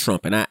look at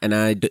Trump, and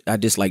I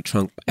dislike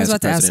Trump as a president. I was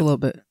about to ask a little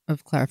bit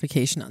of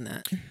clarification on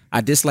that.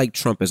 I dislike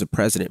Trump as a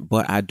president,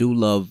 but I do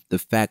love the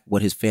fact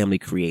what his family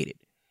created,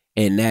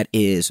 and that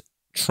is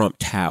Trump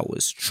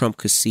Towers, Trump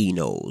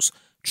casinos,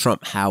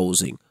 Trump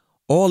housing,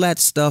 all that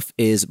stuff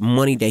is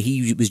money that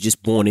he was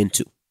just born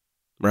into,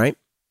 right?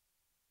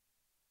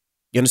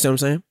 You understand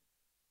what I'm saying?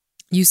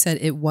 You said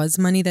it was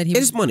money that he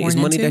was born into? It's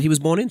money that he was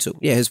born into.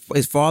 Yeah,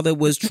 his father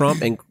was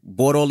Trump and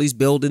bought all these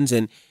buildings,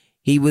 and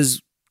he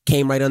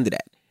came right under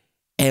that.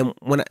 And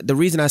the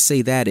reason I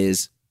say that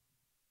is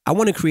I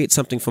want to create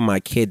something for my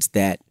kids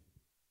that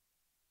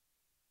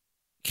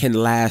can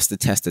last the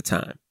test of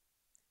time.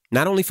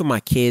 Not only for my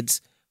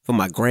kids, for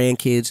my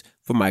grandkids,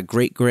 for my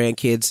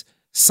great-grandkids,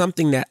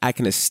 something that I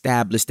can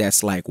establish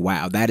that's like,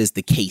 wow, that is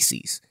the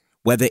Casey's.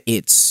 Whether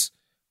it's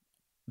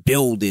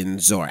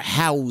buildings or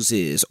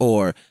houses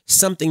or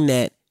something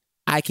that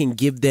I can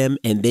give them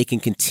and they can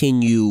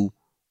continue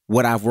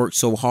what I've worked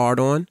so hard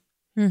on,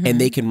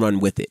 and they can run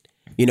with it.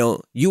 You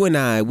know, you and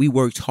I, we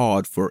worked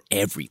hard for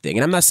everything.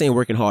 And I'm not saying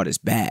working hard is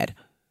bad,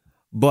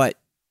 but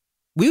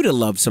we would have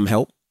loved some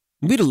help.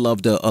 We'd have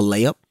loved a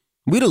layup.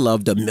 We'd have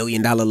loved $1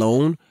 million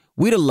loan.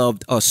 We'd have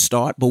loved a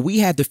start, but we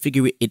had to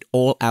figure it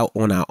all out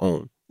on our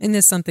own. And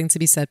there's something to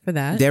be said for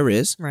that. There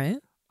is. Right.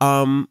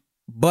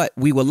 But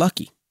we were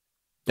lucky.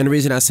 And the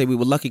reason I say we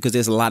were lucky because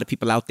there's a lot of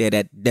people out there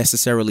that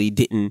necessarily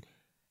didn't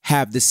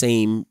have the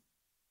same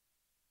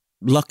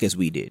luck as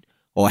we did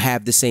or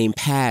have the same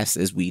past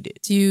as we did.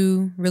 Do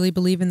you really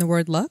believe in the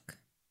word luck?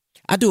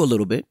 I do a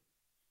little bit.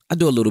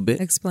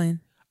 Explain.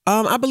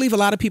 I believe a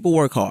lot of people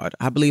work hard.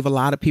 I believe a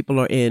lot of people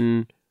are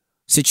in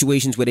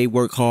situations where they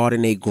work hard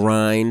and they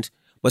grind,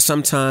 but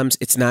sometimes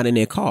it's not in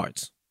their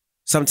cards.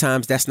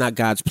 Sometimes that's not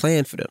God's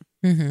plan for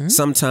them.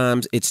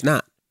 Sometimes it's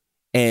not.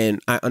 And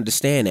I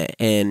understand that.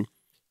 And,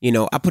 you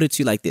know, I put it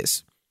to you like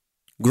this.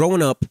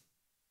 Growing up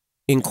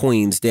in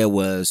Queens, there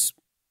was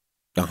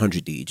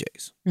 100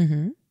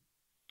 DJs.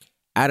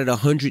 Out of the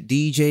 100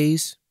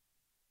 DJs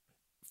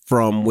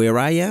from where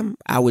I am,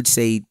 I would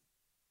say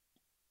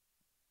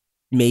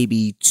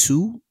maybe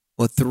 2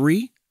 or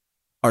 3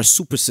 are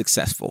super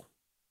successful.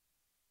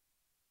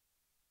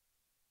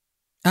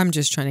 I'm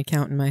just trying to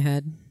count in my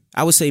head.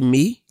 I would say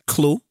me,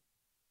 Clue,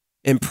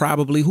 and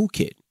probably Who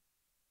Kid,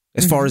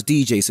 as far as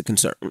DJs are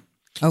concerned.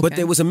 Okay. But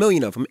there was a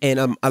million of them,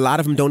 and a lot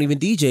of them don't even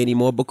DJ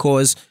anymore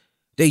because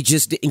they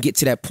just didn't get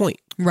to that point.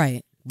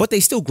 Right. But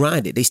they still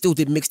grinded. They still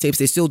did mixtapes.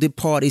 They still did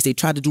parties. They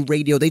tried to do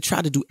radio. They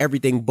tried to do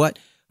everything. But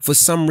for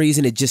some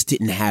reason, it just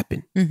didn't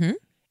happen.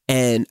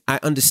 And I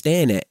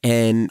understand that.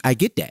 And I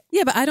get that.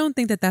 Yeah, but I don't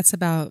think that that's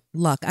about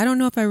luck. I don't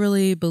know if I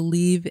really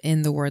believe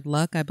in the word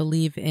luck. I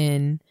believe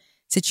in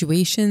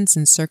situations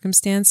and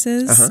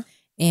circumstances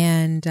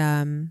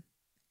and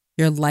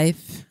your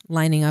life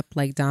lining up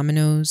like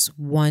dominoes.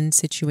 One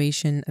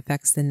situation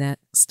affects the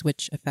next,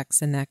 which affects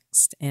the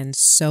next, and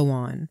so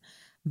on.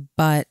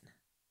 But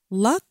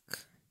luck,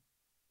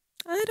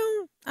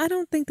 I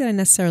don't think that I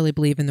necessarily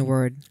believe in the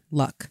word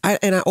luck. I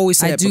always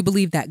say I do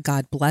believe that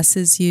God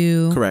blesses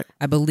you. Correct.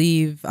 I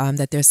believe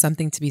that there's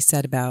something to be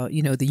said about,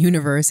 you know, the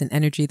universe and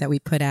energy that we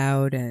put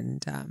out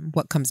and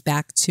what comes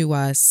back to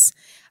us.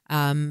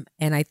 And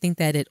I think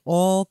that it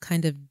all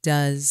kind of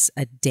does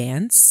a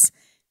dance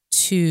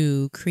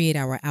to create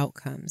our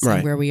outcomes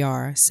and where we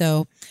are.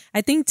 So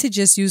I think to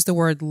just use the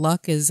word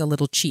luck is a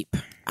little cheap.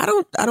 I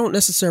don't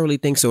necessarily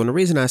think so. And the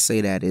reason I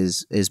say that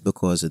is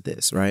because of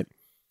this, right?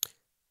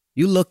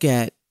 You look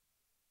at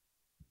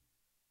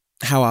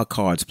how our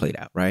cards played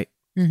out, right?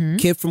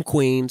 Kid from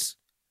Queens,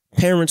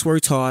 parents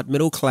worked hard,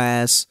 middle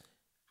class.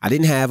 I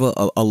didn't have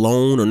a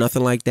loan or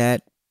nothing like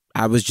that.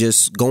 I was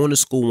just going to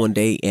school one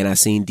day and I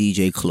seen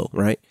DJ Clue,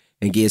 right?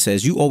 And Gia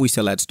says, you always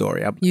tell that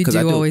story. You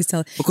do always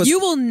tell. Because you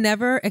will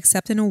never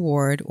accept an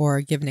award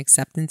or give an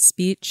acceptance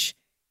speech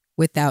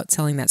without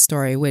telling that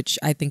story, which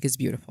I think is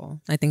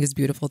beautiful. I think it's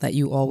beautiful that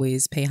you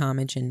always pay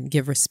homage and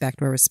give respect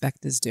where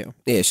respect is due.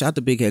 Yeah, shout out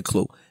to Big Head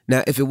Clue.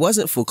 Now, if it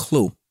wasn't for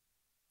Clue,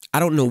 I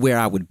don't know where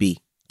I would be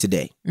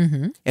today.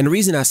 And the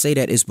reason I say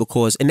that is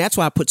because, and that's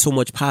why I put so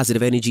much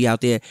positive energy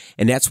out there.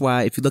 And that's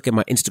why if you look at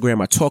my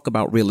Instagram, I talk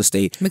about real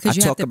estate. Because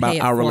I talk about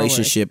our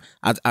relationship.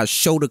 I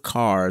show the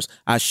cars.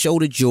 I show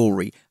the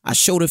jewelry. I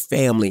show the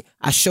family.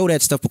 I show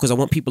that stuff because I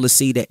want people to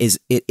see that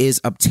it is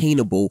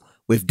obtainable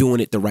with doing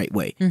it the right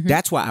way.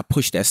 That's why I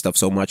push that stuff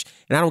so much.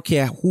 And I don't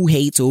care who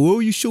hates or, oh,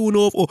 you showing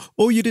off or,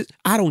 oh, you this.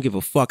 I don't give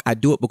a fuck. I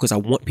do it because I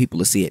want people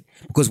to see it.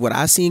 Because what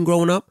I seen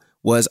growing up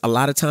was a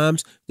lot of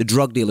times the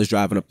drug dealers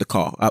driving up the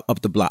car,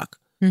 up the block,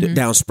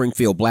 down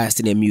Springfield,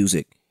 blasting their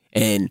music.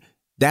 And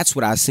that's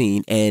what I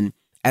seen. And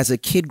as a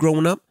kid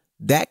growing up,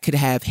 that could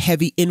have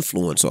heavy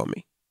influence on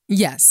me.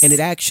 Yes. And it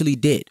actually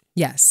did.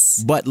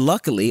 Yes. But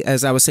luckily,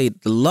 as I would say,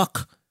 the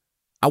luck,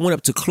 I went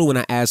up to Clue and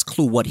I asked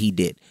Clue what he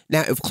did.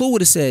 Now, if Clue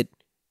would have said,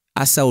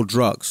 I sell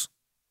drugs,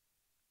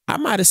 I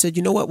might have said,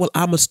 you know what? Well,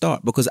 I'm going to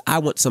start because I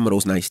want some of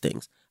those nice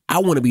things. I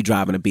want to be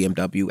driving a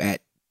BMW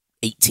at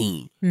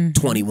 18,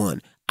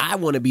 21. I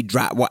want to be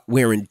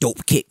wearing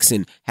dope kicks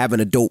and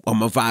having a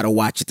Movado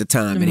watch at the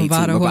time. At 18,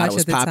 Movado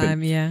was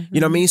popping. Yeah. You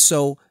know what I mean?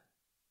 So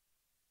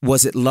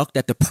was it luck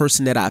that the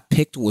person that I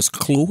picked was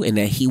Clue and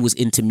that he was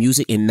into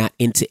music and not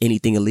into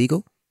anything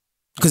illegal?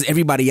 Because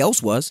everybody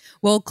else was.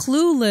 Well,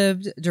 Clue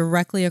lived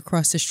directly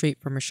across the street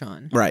from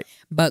Rashawn. Right.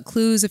 But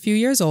Clue's a few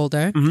years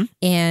older.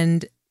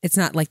 And it's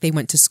not like they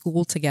went to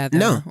school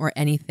together or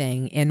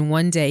anything. And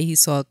one day he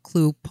saw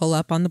Clue pull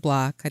up on the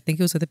block. I think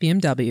it was with a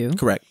BMW.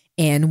 Correct.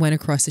 And went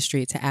across the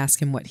street to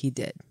ask him what he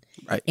did.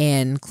 Right.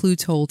 And Clue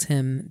told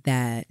him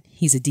that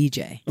he's a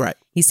DJ. Right.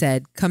 He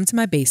said, come to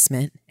my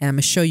basement and I'm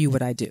going to show you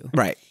what I do.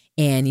 Right.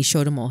 And he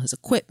showed him all his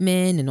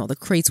equipment and all the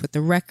crates with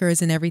the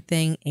records and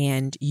everything.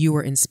 And you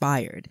were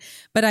inspired.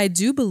 But I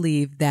do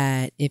believe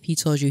that if he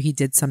told you he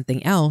did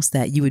something else,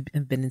 that you would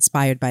have been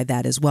inspired by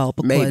that as well.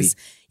 Because, maybe.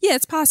 Yeah,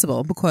 it's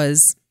possible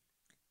because,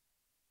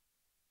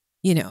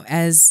 you know,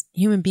 as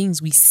human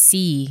beings, we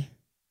see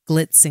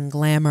glitz and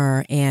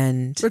glamour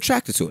and we're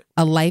attracted to it.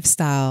 A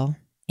lifestyle,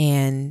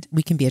 and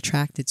we can be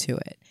attracted to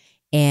it.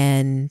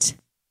 And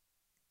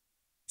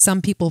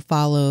some people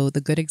follow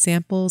the good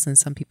examples and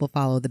some people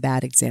follow the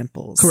bad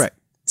examples. Correct.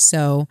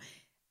 So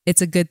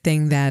it's a good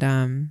thing that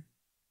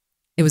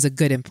it was a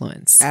good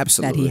influence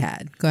Absolutely. that he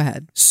had. Go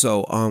ahead.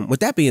 So with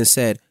that being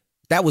said,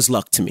 that was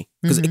luck to me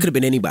because it could have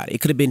been anybody.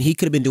 It could have been, he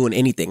could have been doing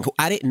anything.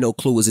 I didn't know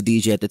Clue was a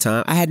DJ at the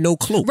time. I had no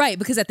clue. Right.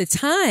 Because at the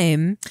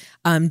time,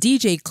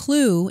 DJ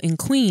Clue in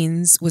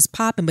Queens was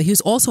popping, but he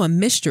was also a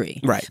mystery.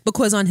 Right.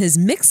 Because on his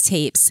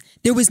mixtapes,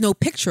 there was no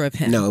picture of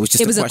him. No, it was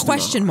just a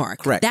question mark.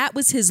 Correct. That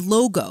was his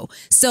logo.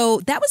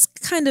 So that was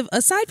kind of,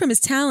 aside from his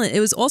talent,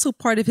 it was also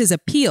part of his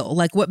appeal.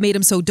 Like what made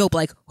him so dope.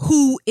 Like,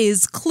 who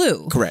is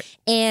Clue? Correct.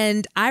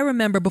 And I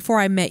remember before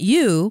I met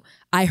you,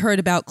 I heard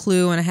about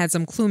Clue and I had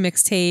some Clue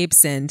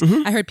mixtapes and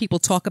I heard people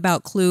talk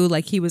about Clue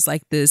like he was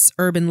like this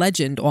urban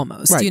legend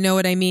almost. Right. Do you know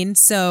what I mean?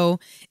 So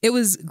it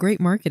was great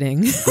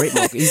marketing. Great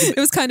marketing. It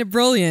was kind of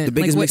brilliant. The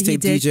biggest mixtape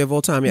DJ of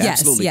all time. Yeah, yes,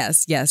 absolutely.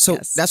 Yes. So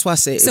that's why I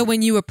say. So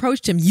when you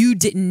approached him, you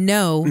didn't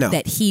know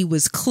that he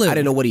was Clue. I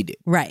didn't know what he did.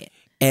 Right.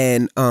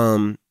 And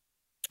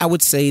I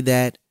would say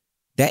that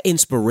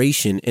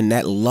inspiration and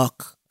that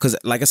luck, because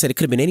like I said, it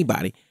could have been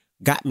anybody,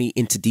 got me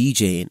into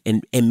DJing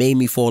and made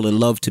me fall in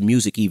love to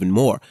music even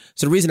more.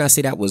 So the reason I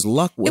say that was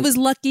luck. It was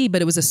lucky,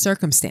 but it was a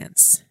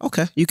circumstance.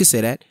 Okay, you could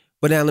say that.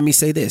 But now let me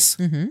say this.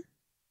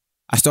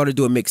 I started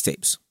doing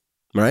mixtapes,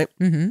 right?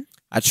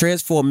 I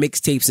transformed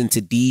mixtapes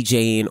into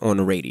DJing on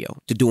the radio,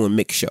 to doing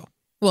mix show.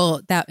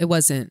 Well, that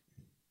wasn't.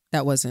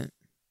 Yeah,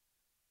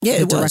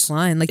 it was a direct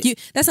line. Like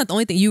that's not the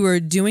only thing. You were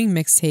doing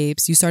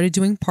mixtapes. You started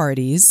doing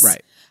parties,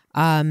 right?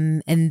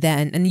 And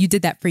you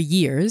did that for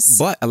years.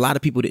 But a lot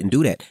of people didn't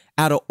do that.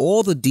 Out of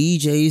all the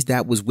DJs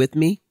that was with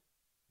me,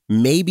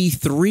 maybe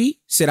 3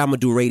 said I'm gonna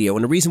do radio.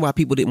 And the reason why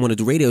people didn't want to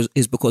do radio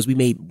is because we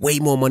made way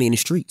more money in the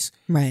streets.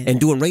 Right. And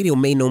doing radio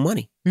made no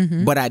money.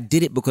 But I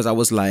did it because I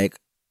was like,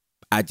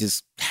 I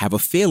just have a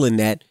feeling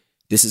that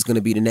this is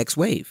gonna be the next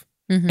wave.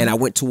 And I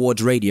went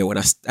towards radio and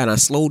I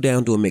slowed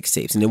down doing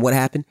mixtapes. And then what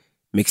happened?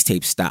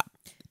 Mixtapes stopped.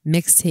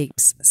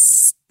 Mixtapes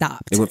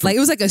stopped. It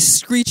was like a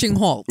screeching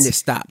halt. It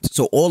stopped.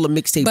 So all the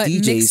mixtape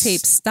DJs.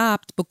 Mixtapes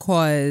stopped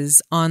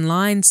because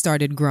online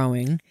started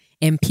growing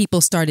and people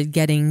started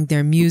getting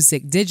their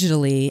music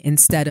digitally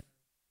instead of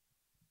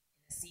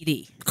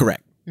CD.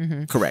 Correct.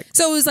 Correct.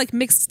 So it was like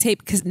mix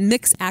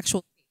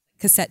actual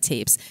cassette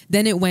tapes.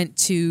 Then it went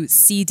to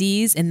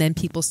CDs and then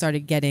people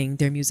started getting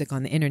their music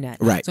on the internet.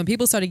 Right. So when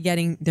people started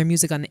getting their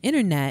music on the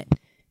internet,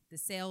 the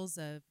sales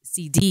of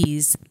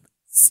CDs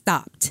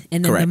stopped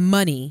and then the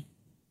money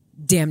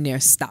damn near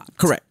stopped.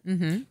 Correct.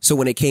 So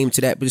when it came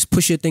to that, but just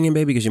push your thing in,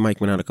 baby, because your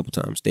mic went out a couple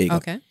times. There you go.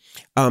 Okay.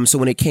 So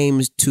when it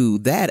came to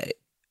that,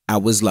 I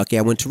was lucky.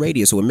 I went to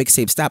radio. So when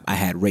mixtape stopped, I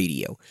had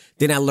radio.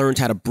 Then I learned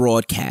how to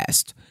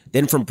broadcast.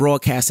 Then from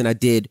broadcasting, I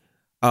did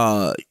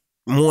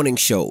morning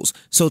shows.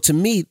 So to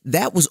me,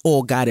 that was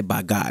all guided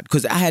by God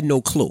because I had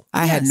no clue.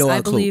 I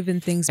believe in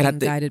things being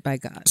guided by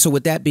God. So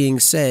with that being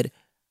said,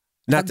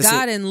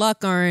 God and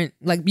luck aren't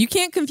like, you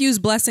can't confuse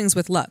blessings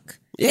with luck.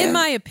 Yeah. In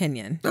my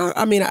opinion.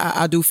 I mean,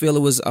 I do feel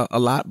it was a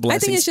lot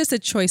blessings. I think it's just a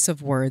choice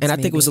of words. And I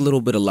think it was a little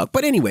bit of luck.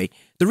 But anyway,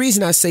 the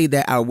reason I say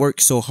that I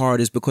worked so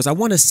hard is because I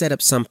want to set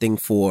up something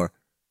for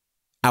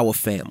our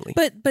family.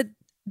 But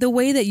the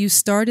way that you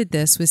started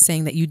this was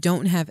saying that you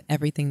don't have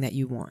everything that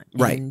you want.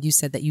 Right. And you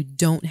said that you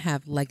don't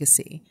have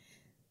legacy.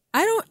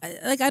 I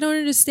don't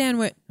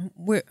understand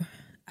where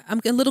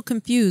I'm a little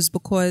confused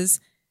because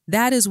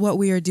that is what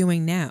we are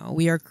doing now.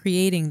 We are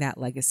creating that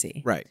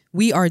legacy. Right.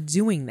 We are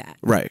doing that.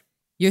 Right.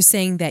 You're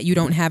saying that you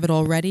don't have it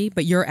already,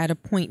 but you're at a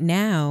point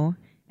now,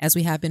 as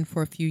we have been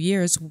for a few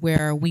years,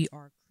 where we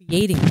are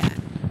creating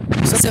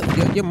that. So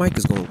your mic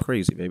is going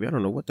crazy, baby. I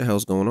don't know what the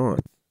hell's going on.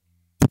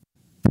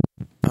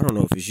 I don't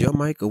know if it's your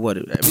mic or what.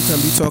 Every time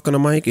you talk on the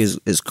mic is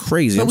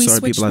crazy. But I'm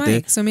sorry, people out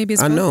there. So maybe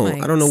it's I know.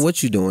 mics. I don't know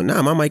what you're doing.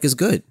 Nah, my mic is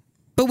good.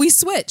 But we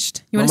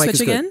switched. You want to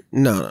switch again?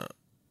 No.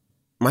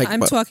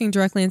 I'm talking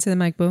directly into the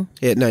mic, boo.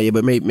 Yeah,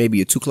 but maybe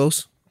you're too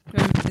close.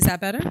 Is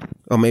that better?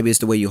 Or maybe it's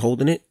the way you're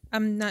holding it.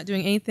 I'm not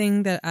doing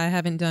anything that I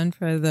haven't done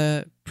for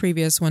the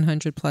previous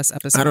 100 plus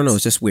episodes. I don't know.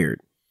 It's just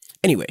weird.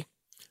 Anyway,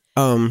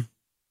 yeah,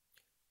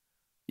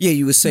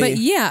 you were saying. But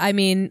yeah, I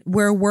mean,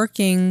 we're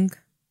working,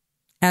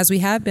 as we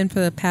have been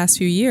for the past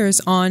few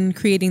years, on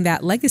creating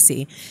that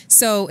legacy.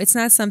 So it's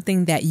not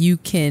something that you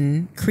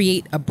can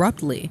create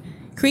abruptly.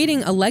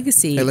 creating a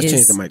legacy. Hey, let's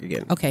change the mic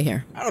again. Okay,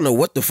 here. I don't know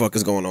what the fuck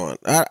is going on.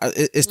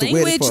 It's the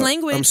weirdest part.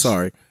 Language.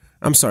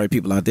 I'm sorry,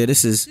 people out there.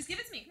 This is. Just give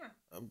it to me. Come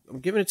on. I'm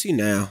giving it to you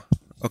now.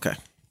 Okay.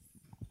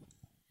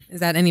 Is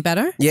that any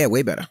better? Yeah,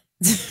 way better.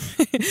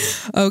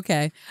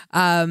 Okay.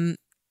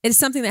 It's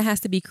something that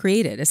has to be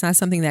created. It's not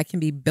something that can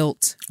be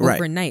built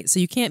overnight. So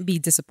you can't be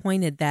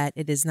disappointed that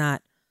it is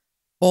not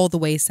all the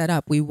way set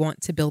up. We want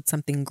to build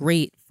something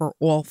great for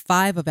all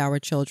 5 of our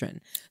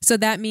children. So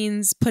that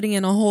means putting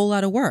in a whole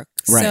lot of work.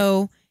 Right.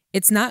 So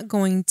it's not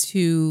going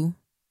to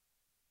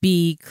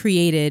be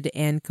created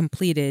and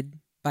completed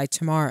by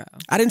tomorrow.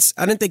 I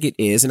didn't think it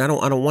is, and I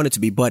don't want it to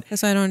be, but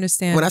that's what I don't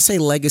understand. When I say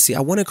legacy, I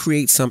want to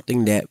create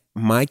something that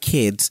my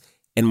kids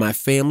and my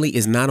family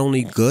is not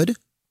only good,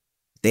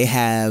 they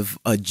have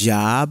a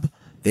job,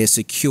 they're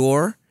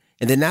secure,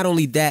 and then not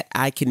only that,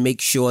 I can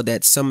make sure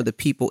that some of the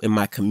people in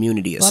my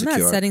community are secure.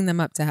 I'm not setting them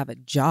up to have a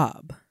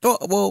job.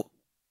 Oh,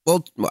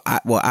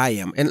 I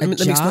am. And let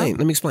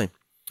me explain.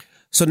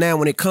 So now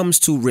when it comes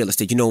to real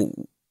estate,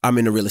 I'm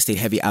in a real estate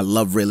heavy. I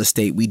love real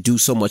estate. We do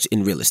so much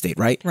in real estate,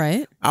 right?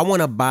 Right. I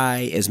want to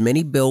buy as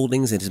many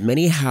buildings and as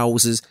many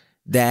houses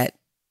that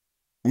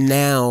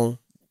now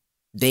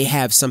they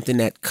have something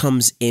that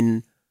comes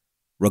in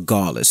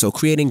regardless. So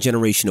creating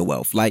generational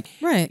wealth. Like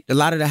right. A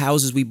lot of the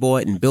houses we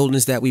bought and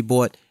buildings that we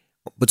bought,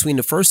 between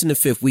the 1st and the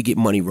 5th, we get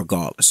money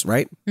regardless,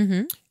 right?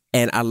 Mm-hmm.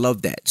 And I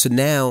love that. So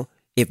now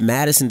if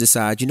Madison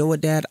decides, you know what,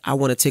 Dad, I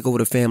want to take over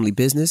the family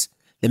business,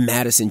 then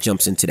Madison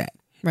jumps into that.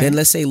 Right. Then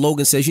let's say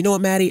Logan says, you know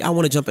what, Maddie, I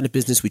want to jump into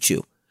business with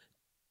you.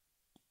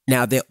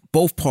 Now they're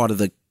both part of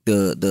the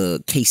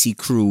KC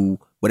crew,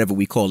 whatever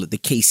we call it, the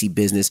KC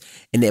business,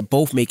 and they're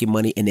both making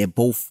money and they're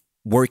both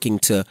working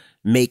to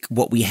make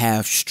what we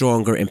have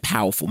stronger and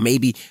powerful.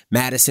 Maybe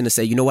Madison will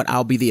say, you know what,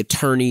 I'll be the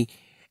attorney,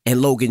 and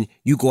Logan,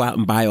 you go out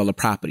and buy all the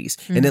properties.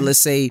 Mm-hmm. And then let's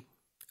say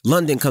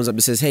London comes up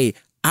and says, hey,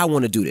 I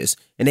want to do this.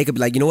 And they could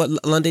be like, you know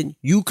what, London,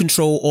 you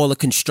control all the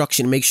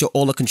construction, make sure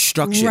all the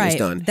construction is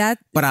done.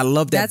 But I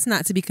love that. That's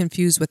not to be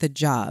confused with a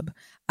job.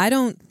 I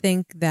don't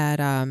think that,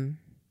 how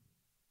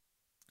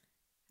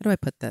do I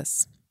put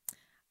this?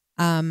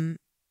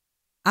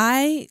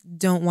 I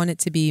don't want it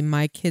to be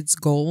my kids'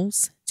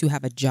 goals to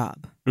have a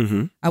job.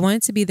 Mm-hmm. I want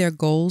it to be their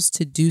goals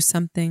to do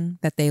something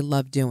that they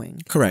love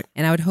doing. Correct.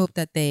 And I would hope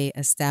that they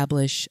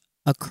establish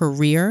a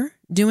career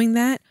doing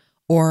that,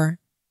 or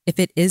if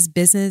it is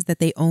business, that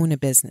they own a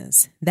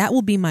business. That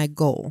will be my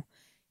goal.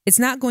 It's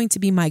not going to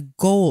be my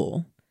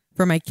goal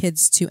for my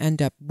kids to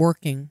end up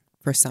working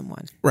for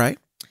someone. Right.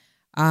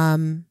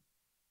 May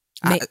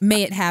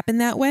it happen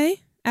that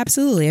way?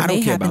 Absolutely. It may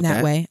happen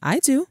that way. I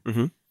do.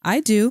 Mm-hmm. I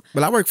do.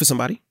 Well, I work for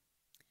somebody.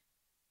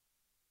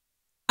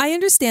 I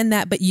understand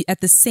that, but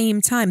at the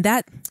same time,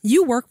 that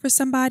you work for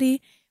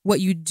somebody, what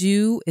you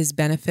do is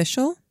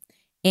beneficial,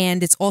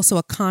 and it's also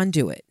a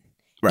conduit.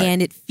 Right.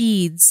 And it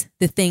feeds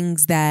the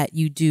things that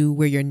you do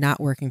where you're not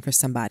working for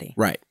somebody.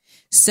 Right.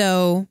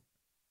 So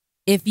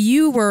if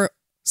you were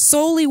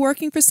solely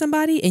working for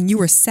somebody and you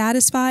were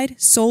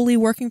satisfied solely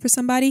working for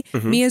somebody,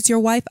 me as your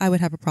wife, I would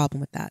have a problem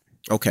with that.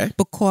 Okay.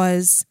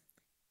 Because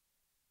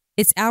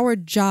it's our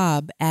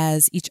job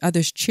as each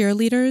other's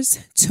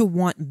cheerleaders to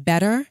want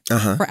better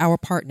for our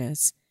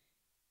partners.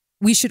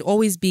 We should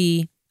always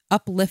be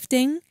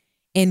uplifting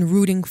and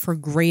rooting for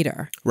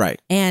greater.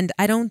 Right. And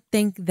I don't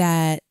think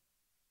that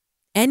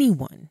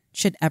anyone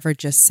should ever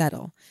just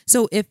settle.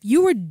 So if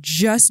you were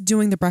just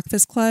doing the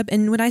Breakfast Club,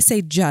 and when I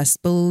say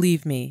just,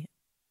 believe me,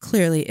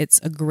 clearly it's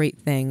a great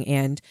thing,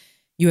 and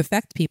you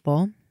affect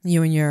people,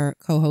 you and your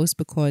co-host,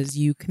 because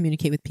you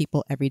communicate with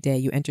people every day.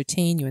 You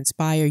entertain, you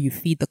inspire, you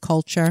feed the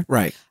culture.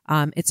 Right.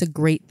 It's a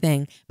great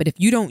thing. But if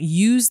you don't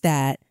use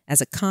that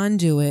as a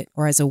conduit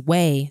or as a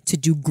way to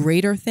do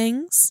greater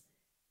things,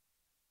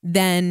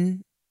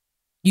 then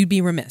you'd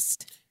be remiss.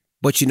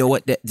 But you know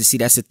what? That's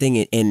the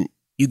thing. And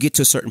you get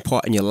to a certain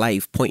point in your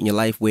life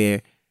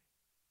where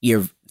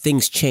your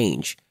things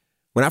change.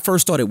 When I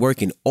first started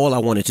working, all I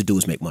wanted to do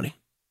was make money.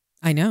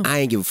 I know. I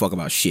ain't give a fuck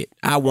about shit.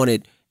 I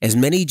wanted as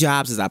many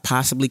jobs as I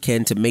possibly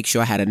can to make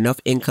sure I had enough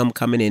income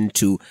coming in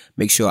to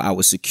make sure I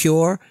was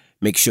secure,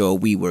 make sure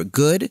we were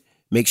good,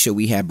 make sure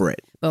we had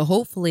bread. But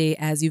hopefully,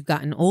 as you've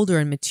gotten older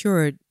and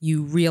matured,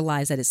 you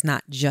realize that it's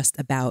not just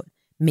about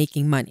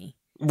making money.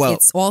 Well,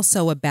 it's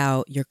also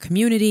about your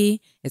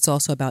community. It's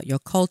also about your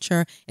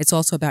culture. It's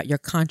also about your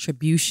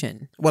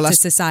contribution to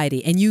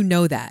society. And you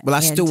know that. Well,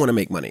 I still want to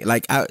make money.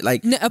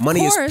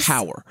 Money is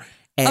power.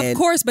 And of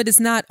course, but it's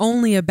not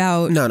only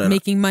about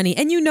making money.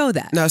 And you know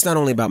that. No, it's not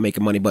only about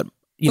making money, but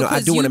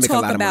I do want to make a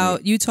lot of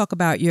money. You talk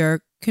about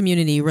your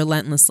community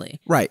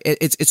relentlessly. Right.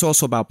 It's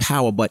also about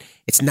power, but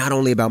it's not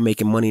only about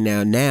making money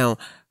now. Now,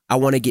 I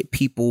want to get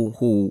people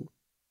who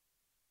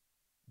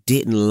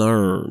didn't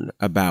learn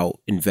about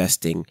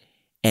investing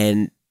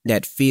and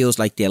that feels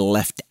like they're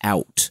left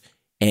out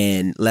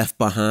and left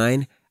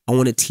behind. I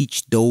want to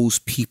teach those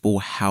people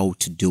how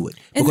to do it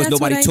because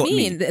nobody taught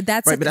me.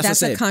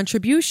 That's a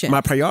contribution.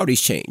 My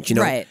priorities change,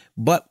 Right.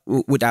 But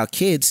with our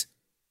kids,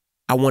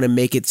 I want to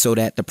make it so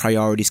that the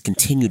priorities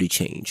continue to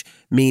change.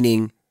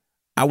 Meaning,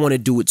 I want to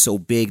do it so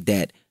big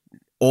that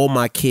all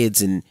my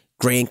kids and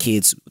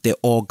grandkids, they're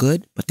all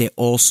good, but they're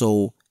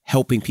also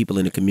helping people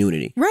in the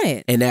community.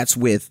 Right. And that's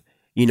with,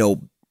 you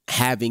know,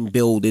 having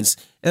buildings.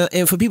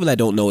 And for people that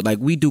don't know, like,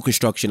 we do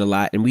construction a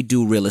lot and we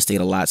do real estate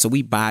a lot. So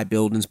we buy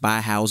buildings, buy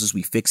houses,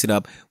 we fix it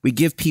up. We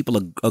give people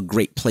a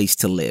great place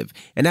to live.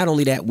 And not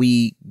only that,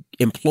 we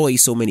employ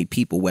so many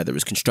people, whether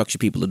it's construction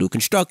people to do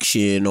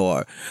construction,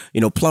 or,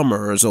 you know,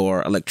 plumbers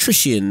or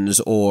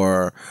electricians,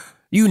 or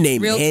you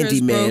name it,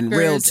 handyman,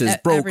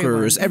 realtors,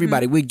 brokers,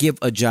 everybody. We give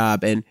a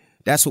job, and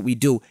that's what we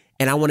do.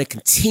 And I want to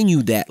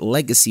continue that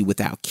legacy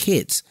with our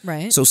kids.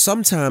 Right. So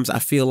sometimes I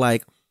feel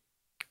like,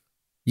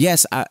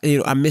 yes, I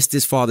missed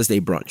this Father's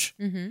Day brunch.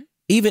 Mm-hmm.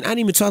 Even, I didn't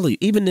even tell you,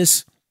 even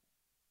this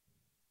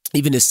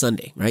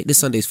Sunday, right? This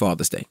Sunday's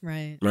Father's Day.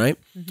 Right. Right?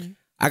 Mm-hmm.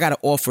 I got an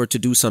offer to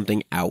do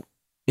something out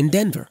in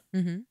Denver.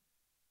 Mm-hmm.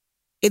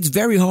 It's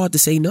very hard to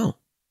say no.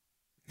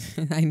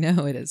 I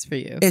know it is for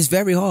you. It's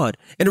very hard.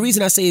 And the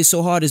reason I say it's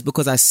so hard is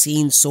because I've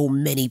seen so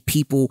many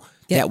people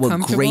that were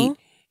great,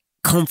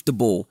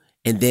 comfortable,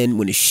 and then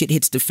when the shit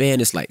hits the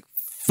fan, it's like,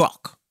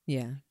 fuck.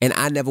 Yeah. And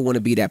I never want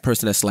to be that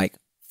person that's like,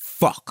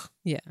 fuck.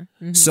 Yeah.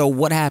 Mm-hmm. So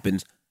what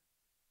happens?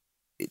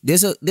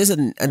 There's a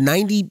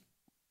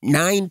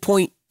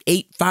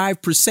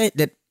 99.85%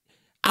 that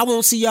I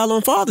won't see y'all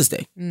on Father's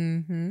Day.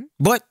 Mm-hmm.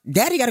 But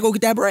daddy got to go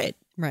get that bread.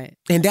 Right.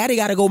 And daddy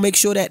got to go make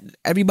sure that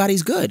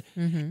everybody's good.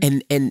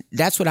 Mm-hmm. And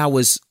that's what I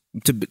was,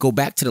 to go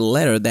back to the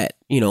letter that,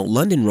 you know,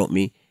 London wrote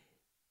me.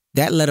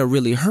 That letter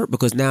really hurt,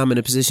 because now I'm in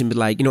a position to be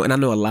like, you know, and I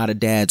know a lot of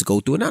dads go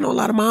through it, and I know a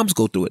lot of moms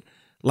go through it.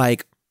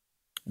 Like,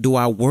 do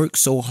I work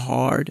so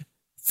hard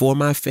for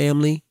my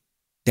family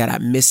that I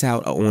miss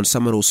out on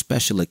some of those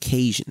special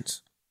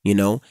occasions, you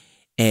know?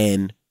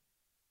 And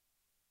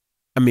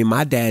I mean,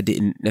 my dad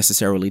didn't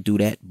necessarily do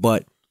that,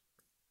 but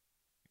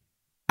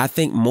I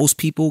think most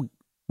people,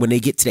 when they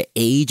get to the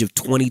age of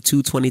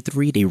 22,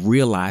 23, they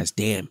realize,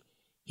 damn,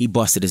 he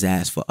busted his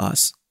ass for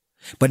us.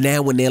 But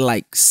now when they're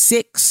like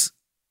 6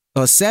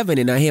 or 7,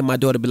 and I hear my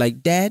daughter be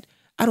like, Dad,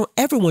 I don't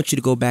ever want you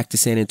to go back to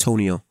San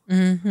Antonio.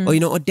 Mm-hmm. Or,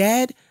 you know, or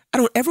Dad, I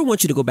don't ever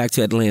want you to go back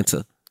to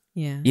Atlanta.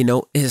 Yeah. You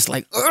know, it's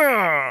like,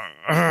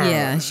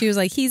 yeah. She was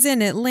like, he's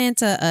in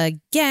Atlanta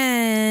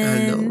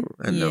again.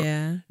 I know.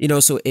 Yeah. You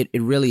know, so it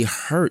really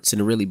hurts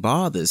and it really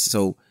bothers.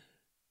 So,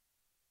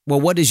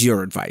 well, what is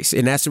your advice?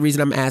 And that's the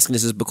reason I'm asking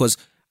this, is because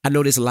I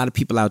know there's a lot of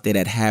people out there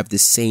that have the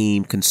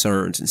same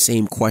concerns and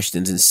same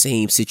questions and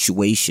same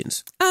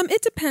situations.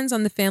 It depends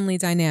on the family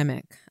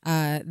dynamic.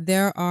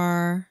 There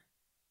are,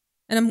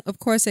 and of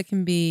course it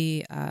can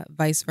be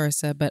vice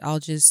versa, but I'll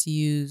just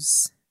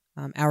use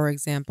our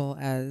example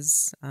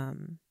as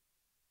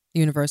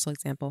universal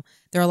example.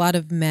 There are a lot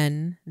of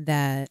men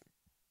that,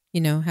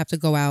 you know, have to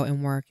go out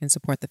and work and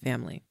support the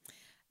family.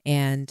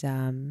 And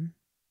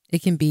they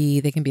can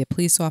be a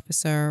police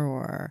officer,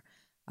 or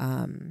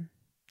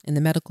in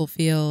the medical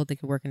field. They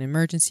could work in an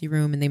emergency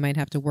room, and they might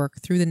have to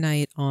work through the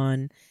night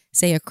on,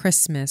 say, a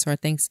Christmas or a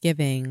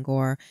Thanksgiving,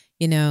 or,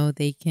 you know,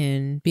 they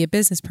can be a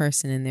business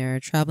person and they're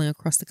traveling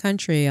across the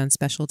country on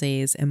special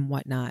days and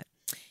whatnot.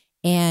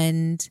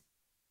 And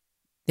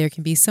there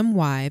can be some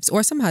wives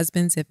or some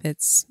husbands, if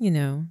it's, you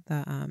know,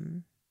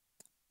 the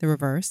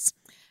reverse.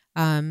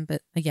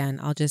 But again,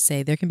 I'll just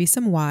say there can be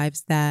some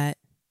wives that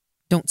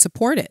don't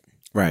support it.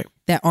 Right.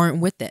 That aren't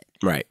with it.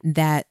 Right.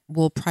 That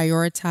will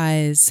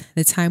prioritize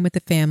the time with the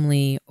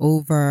family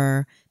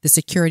over the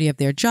security of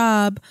their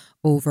job,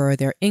 over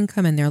their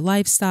income and their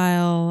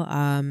lifestyle,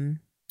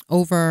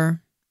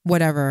 over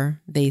whatever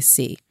they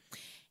see.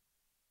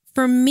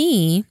 For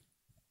me,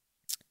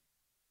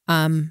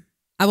 I've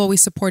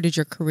always supported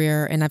your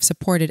career, and I've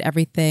supported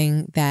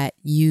everything that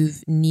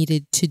you've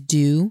needed to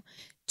do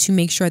to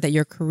make sure that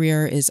your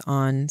career is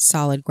on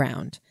solid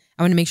ground.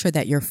 I want to make sure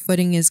that your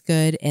footing is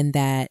good and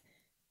that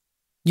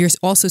you're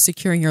also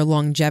securing your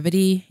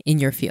longevity in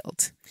your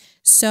field.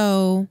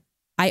 So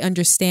I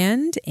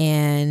understand,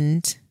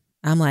 and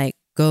I'm like,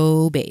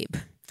 go babe.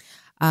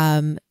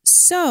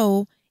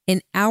 So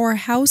in our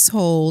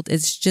household,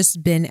 it's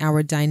just been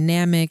our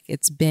dynamic.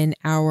 It's been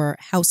our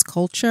house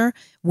culture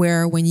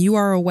where when you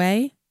are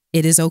away,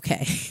 it is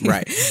okay.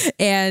 Right.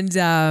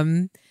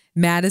 And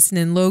Madison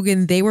and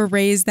Logan, they were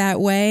raised that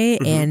way,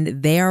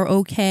 and they are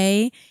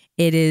okay.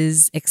 It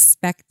is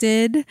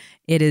expected.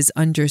 It is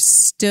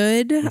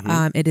understood.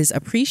 It is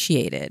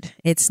appreciated.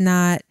 It's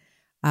not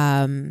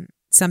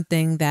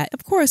something that,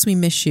 of course, we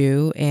miss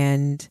you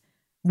and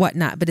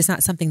whatnot, but it's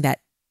not something that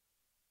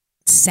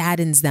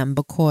saddens them,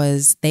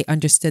 because they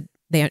understood.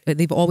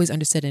 They've always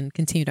understood and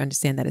continue to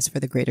understand that it's for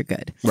the greater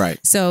good. Right.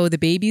 So the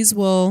babies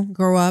will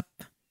grow up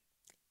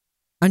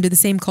under the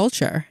same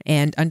culture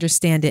and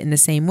understand it in the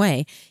same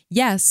way.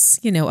 Yes,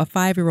 you know, a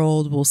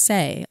 5-year-old will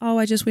say, "Oh,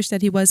 I just wish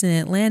that he was in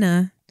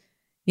Atlanta."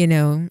 You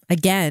know,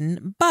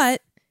 again,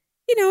 but,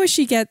 you know, as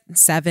she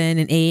gets 7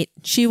 and 8,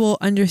 she will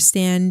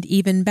understand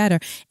even better.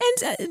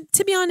 And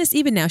to be honest,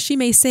 even now, she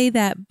may say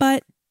that,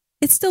 but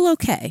it's still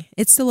okay.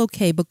 It's still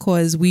okay,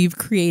 because we've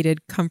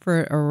created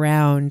comfort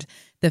around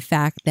the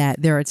fact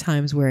that there are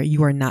times where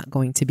you are not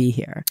going to be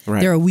here.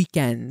 Right. There are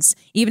weekends,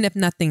 even if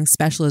nothing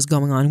special is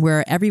going on,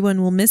 where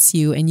everyone will miss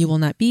you and you will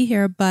not be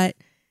here, but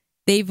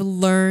they've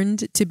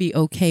learned to be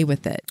okay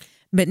with it.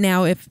 But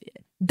now if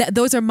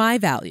those are my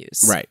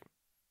values. Right.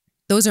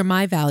 Those are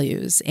my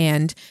values.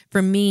 And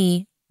for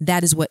me,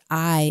 that is what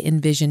I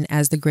envision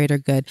as the greater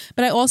good.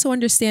 But I also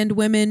understand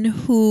women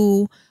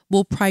who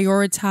will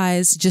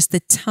prioritize just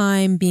the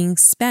time being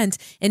spent,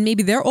 and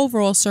maybe their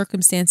overall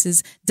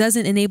circumstances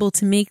doesn't enable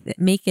to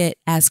make it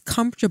as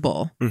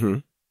comfortable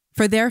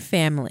for their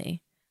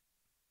family,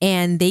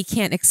 and they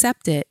can't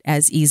accept it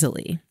as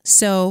easily.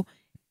 So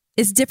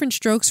it's different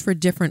strokes for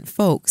different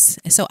folks.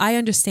 So I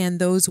understand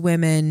those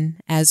women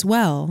as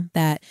well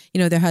that,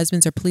 their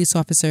husbands are police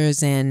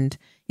officers and,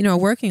 are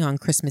working on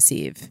Christmas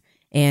Eve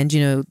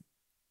and,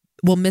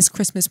 will miss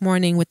Christmas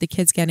morning with the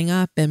kids getting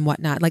up and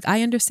whatnot. Like,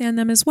 I understand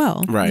them as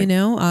well. Right.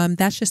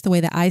 That's just the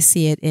way that I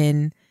see it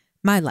in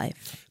my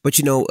life. But,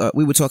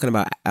 we were talking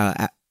about,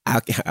 I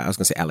was going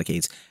to say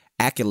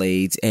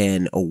accolades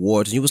and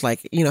awards. And you was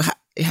like,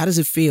 how does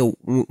it feel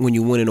when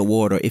you win an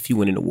award or if you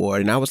win an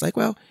award? And I was like,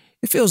 well,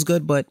 it feels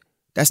good, but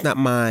that's not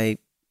my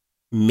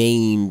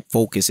main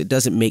focus. It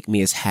doesn't make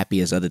me as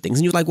happy as other things.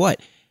 And you was like,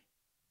 what?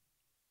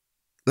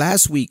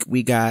 Last week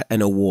we got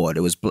an award.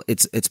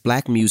 It's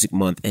Black Music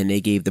Month, and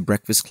they gave the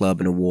Breakfast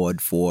Club an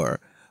award for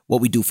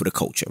what we do for the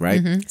culture,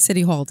 right? Mm-hmm.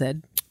 City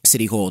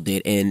Hall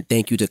did. And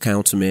thank you to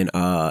Councilman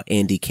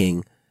Andy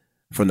King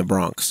from the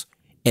Bronx.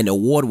 And the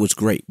award was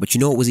great, but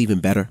what was even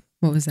better?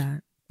 What was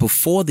that?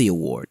 Before the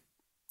award,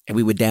 and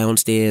we were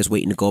downstairs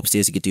waiting to go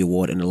upstairs to get the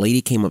award, and a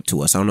lady came up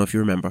to us. I don't know if you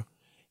remember.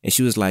 And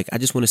she was like, I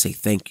just want to say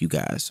thank you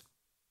guys.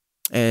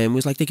 And we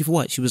was like, thank you for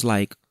what? She was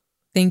like,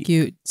 thank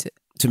you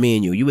to me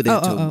and you. You were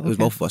there too. Okay. It was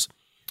both of us.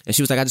 And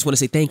she was like, I just want to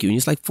say thank you. And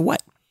he's like, for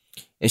what?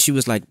 And she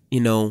was like,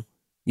 you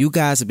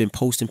guys have been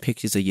posting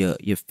pictures of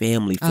your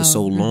family for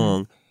so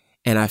long.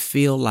 And I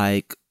feel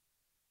like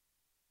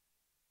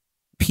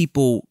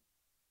people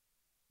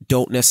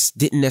didn't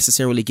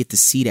necessarily get to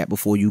see that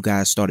before you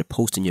guys started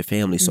posting your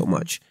family so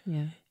much.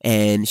 Yeah.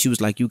 And she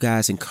was like, you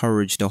guys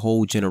encouraged the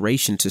whole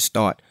generation to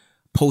start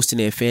posting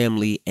their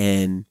family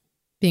and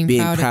being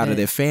proud of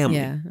their family.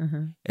 Yeah.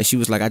 And she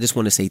was like, I just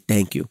want to say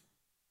thank you.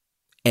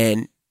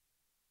 And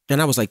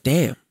I was like,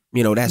 damn,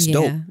 that's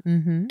dope.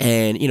 Mm-hmm.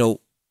 And,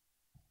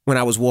 when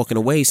I was walking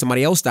away,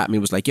 somebody else stopped me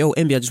and was like, yo,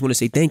 MB, I just want to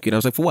say thank you. And I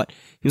was like, for what?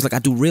 He was like, I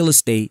do real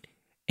estate.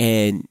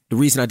 And the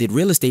reason I did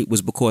real estate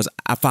was because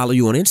I follow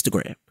you on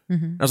Instagram.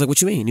 Mm-hmm. I was like,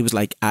 what you mean? He was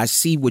like, I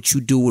see what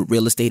you do with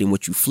real estate and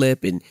what you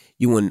flip and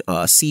you and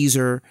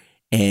Caesar.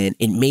 And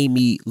it made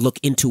me look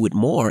into it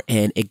more,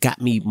 and it got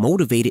me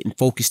motivated and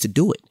focused to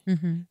do it.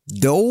 Mm-hmm.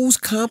 Those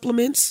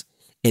compliments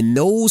and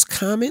those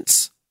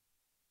comments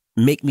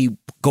make me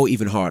go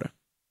even harder.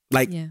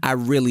 I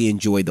really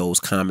enjoy those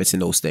comments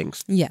and those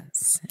things.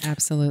 Yes,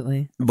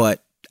 absolutely.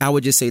 But I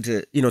would just say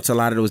to a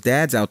lot of those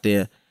dads out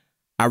there,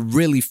 I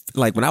really,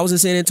 when I was in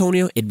San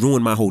Antonio, it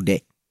ruined my whole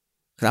day.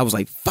 Because I was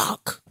like,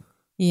 fuck.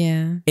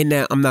 Yeah. And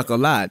now, I'm not going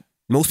to lie,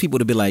 most people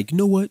would be like, you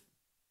know what?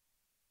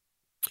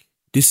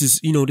 This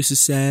is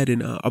sad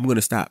and I'm going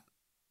to stop.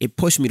 It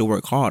pushed me to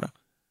work harder.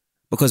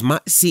 Because and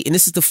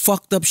this is the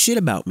fucked up shit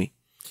about me.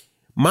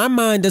 My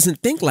mind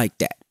doesn't think like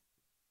that.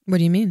 What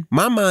do you mean?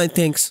 My mind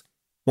thinks,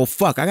 well,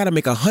 fuck, I got to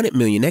make $100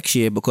 million next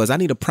year because I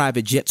need a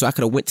private jet so I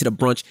could have went to the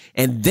brunch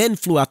and then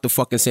flew out to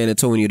fucking San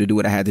Antonio to do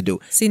what I had to do.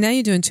 See, now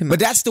you're doing too much.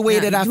 But that's the way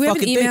that I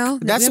fucking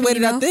think. That's the way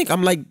that I think.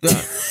 I'm like,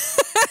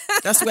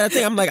 that's the way I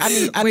think. I'm like,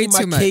 I need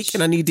my cake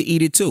and I need to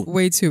eat it too.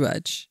 Way too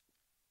much.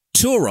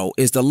 Turo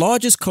is the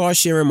largest car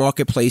sharing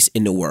marketplace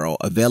in the world,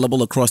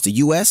 available across the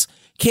U.S.,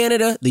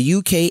 Canada, the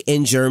UK,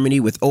 and Germany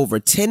with over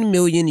 10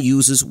 million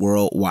users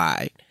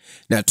worldwide.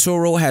 Now,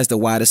 Turo has the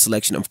widest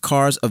selection of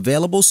cars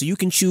available, so you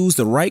can choose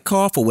the right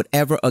car for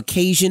whatever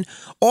occasion,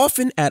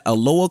 often at a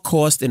lower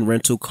cost than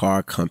rental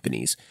car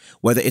companies.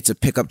 Whether it's a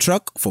pickup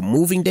truck for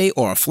moving day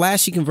or a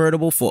flashy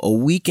convertible for a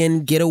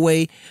weekend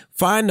getaway,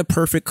 find the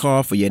perfect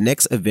car for your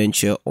next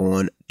adventure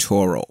on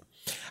Turo.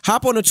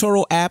 Hop on the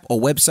Turo app or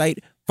website,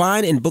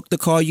 find and book the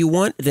car you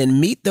want, then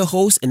meet the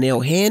host and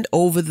they'll hand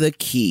over the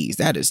keys.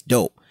 That is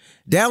dope.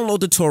 Download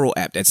the Turo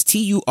app. That's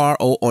Turo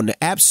on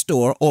the App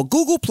Store or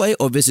Google Play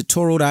or visit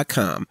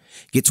Turo.com.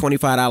 Get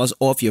 $25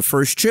 off your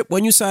first trip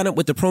when you sign up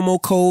with the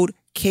promo code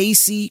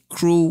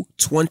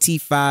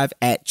KCCrew25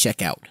 at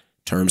checkout.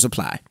 Terms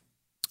apply.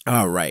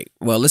 All right.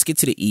 Well, let's get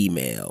to the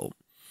email.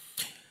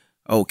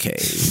 Okay.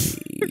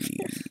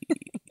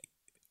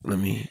 Let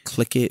me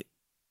click it.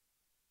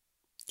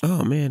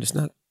 Oh, man, it's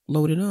not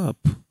loading up.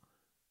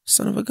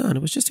 Son of a gun.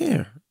 It was just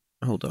here.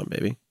 Hold on,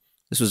 baby.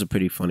 This was a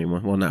pretty funny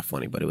one. Well, not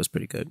funny, but it was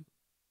pretty good.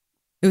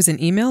 It was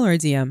an email or a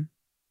DM?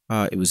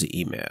 It was an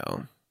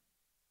email.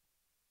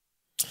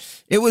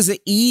 It was an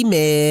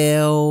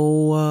email.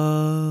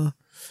 All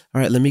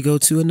right, let me go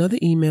to another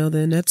email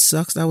then. That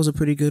sucks. That was a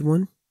pretty good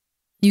one.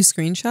 You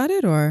screenshot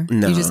it or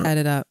no, you just had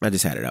it up? I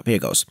just had it up. Here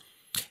it goes.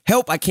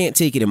 Help, I can't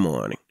take it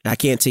anymore. I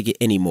can't take it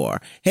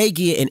anymore. Hey,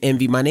 Gia and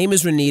Envy, my name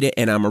is Renita,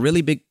 and I'm a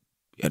really big...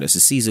 Yeah, this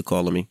is Caesar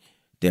calling me.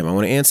 Damn, I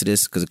want to answer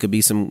this because it could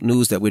be some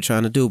news that we're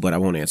trying to do, but I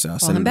won't answer. I'll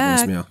send him a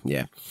voicemail.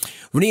 Yeah.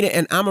 Renita,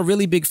 and I'm a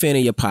really big fan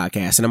of your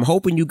podcast, and I'm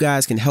hoping you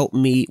guys can help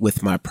me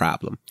with my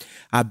problem.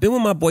 I've been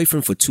with my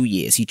boyfriend for 2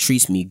 years. He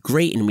treats me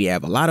great, and we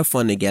have a lot of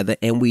fun together,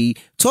 and we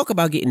talk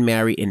about getting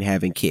married and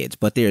having kids.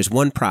 But there's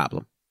one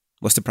problem.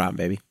 What's the problem,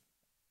 baby?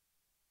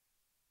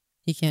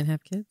 He can't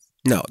have kids?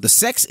 No, the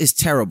sex is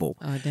terrible.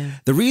 Oh, damn.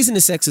 The reason the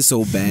sex is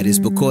so bad is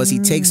because he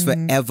takes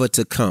forever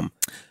to come.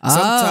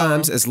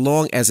 Sometimes as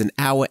long as an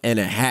hour and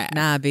a half.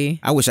 Nah, B.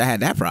 I wish I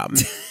had that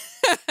problem.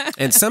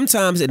 And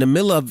sometimes in the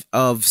middle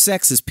of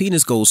sex, his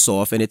penis goes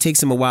soft and it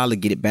takes him a while to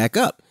get it back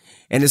up.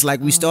 And it's like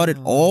we started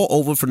all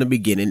over from the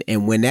beginning.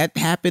 And when that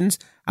happens,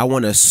 I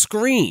want to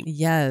scream.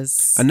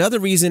 Yes. Another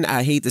reason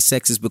I hate the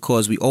sex is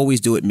because we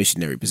always do it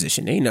missionary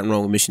position. Ain't nothing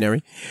wrong with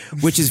missionary,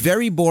 which is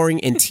very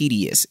boring and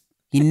tedious.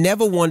 He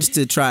never wants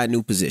to try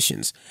new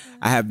positions.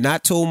 I have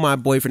not told my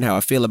boyfriend how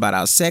I feel about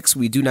our sex.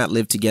 We do not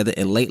live together,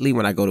 and lately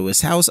when I go to his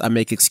house, I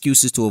make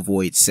excuses to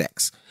avoid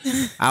sex.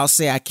 I'll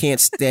say I can't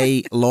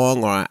stay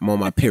long or I'm on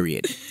my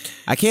period.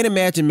 I can't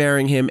imagine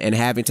marrying him and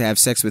having to have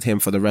sex with him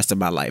for the rest of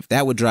my life.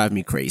 That would drive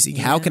me crazy.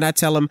 Yeah. How can I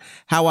tell him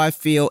how I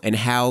feel, and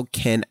how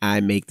can I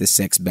make the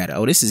sex better?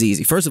 Oh, this is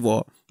easy. First of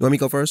all, you want me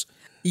to go first?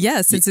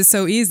 Yes, since it's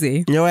so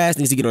easy. Your ass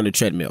needs to get on the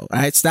treadmill. All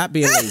right, stop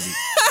being lazy.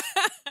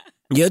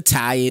 You're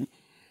tired.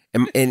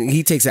 And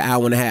he takes an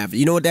hour and a half.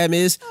 You know what that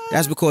is?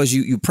 That's because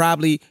you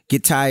probably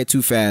get tired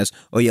too fast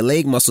or your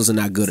leg muscles are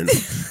not good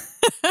enough.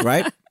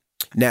 Right?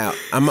 Now,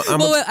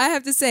 I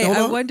have to say,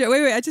 I wonder,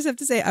 wait, I just have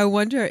to say, I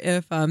wonder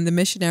if the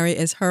missionary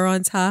is her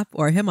on top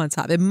or him on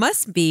top. It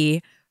must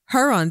be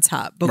her on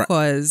top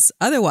because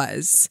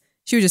otherwise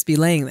she would just be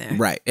laying there.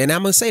 Right. And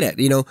I'm going to say that,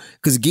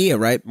 because Gia,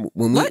 right?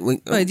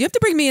 Wait, you have to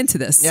bring me into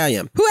this. Yeah, I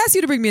am. Who asked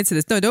you to bring me into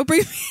this? No, don't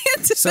bring me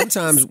into this.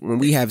 Sometimes when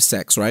we have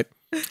sex, right?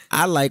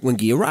 I like when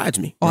Gia rides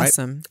me.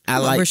 Awesome. Right? I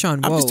like. Rashawn,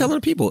 I'm just telling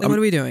people. What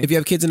are we doing? If you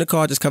have kids in the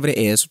car, just cover their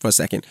ears for a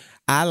second.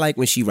 I like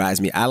when she rides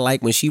me. I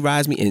like when she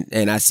rides me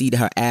and I see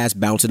her ass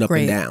bouncing up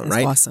and down. That's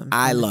right? awesome.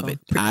 I love it.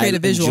 Create a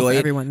visual for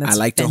everyone. That's I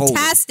like to hold it.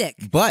 Fantastic.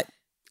 But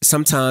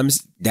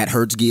sometimes that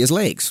hurts Gia's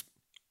legs.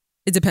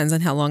 It depends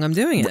on how long I'm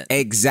doing it.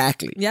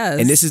 Exactly. Yes.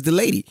 And this is the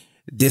lady.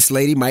 This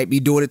lady might be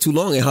doing it too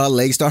long and her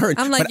legs start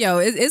hurting. I'm like,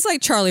 it's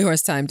like Charlie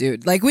horse time,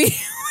 dude. Like we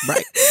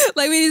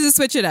need to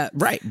switch it up.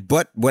 Right.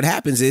 But what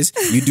happens is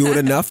you do it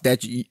enough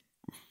that you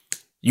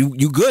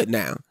good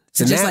now.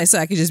 So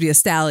I could just be a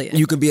stallion.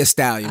 You can be a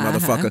stallion,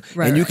 motherfucker.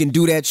 Right, and you can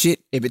do that shit.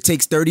 If it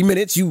takes 30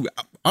 minutes, you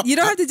don't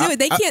have to do it.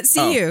 They can't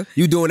see you.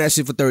 You doing that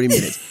shit for 30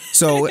 minutes.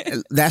 So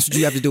that's what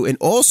you have to do. And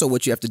also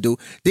what you have to do,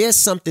 there's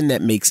something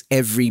that makes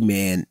every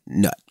man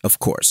nut, of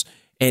course.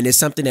 And it's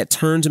something that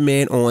turns a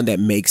man on that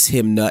makes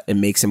him nut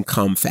and makes him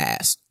come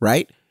fast,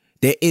 right?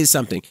 There is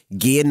something.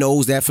 Gia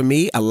knows that for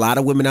me. A lot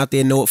of women out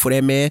there know it for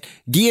their man.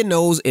 Gia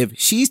knows if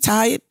she's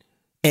tired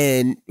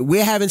and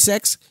we're having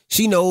sex,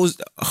 she knows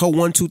her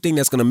 1-2 thing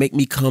that's going to make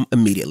me come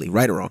immediately,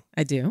 right or wrong?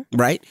 I do.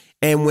 Right?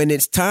 And when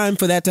it's time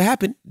for that to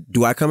happen,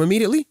 do I come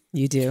immediately?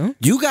 You do.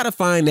 You got to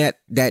find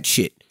that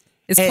shit.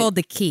 It's called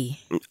the key.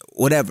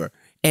 Whatever.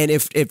 And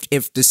if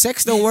the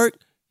sex don't work,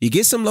 you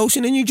get some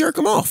lotion and you jerk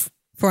them off.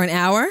 For an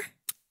hour?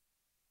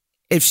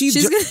 If she's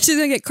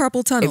gonna get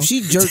carpal tunnel. If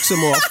she jerks him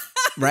off,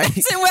 right?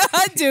 Well,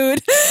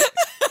 dude.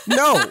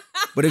 No,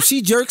 but if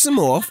she jerks him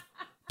off,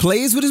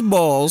 plays with his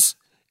balls,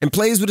 and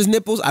plays with his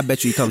nipples, I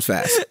bet you he comes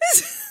fast.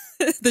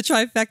 The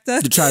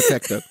trifecta. The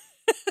trifecta.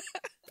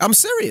 I'm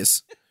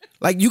serious.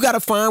 Like you got to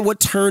find what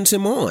turns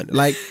him on.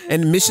 Like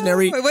and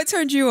missionary. Wait, what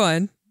turned you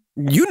on?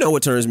 You know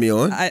what turns me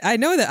on. I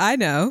know that I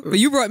know, but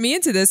you brought me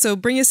into this, so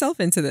bring yourself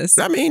into this.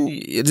 I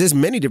mean, there's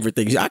many different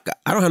things. I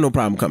don't have no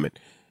problem coming.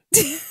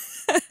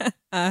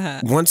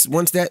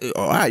 Once that,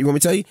 all right, you want me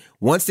to tell you?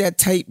 Once that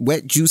tight,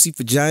 wet, juicy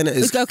vagina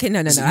is okay. No.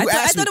 I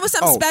thought it was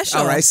something special.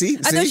 All right, see?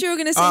 I thought you were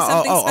going to say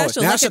something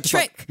special, like a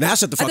trick. Now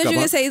shut the fuck up. I thought you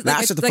were going to say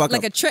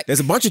like a trick.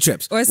 There's a bunch of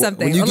trips or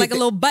something, or like a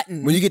little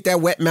button. When you get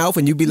that wet mouth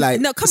and you be like,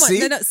 no, come on,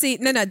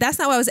 no, that's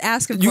not what I was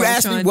asking for. You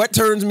asked me what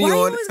turns me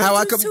on, how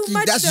I come.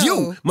 That's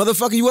you,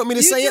 motherfucker. You want me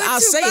to say it?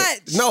 I'll say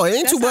it. No, it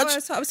ain't too much. I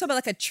was talking about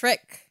like a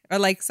trick or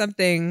like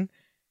something.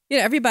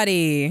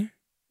 Everybody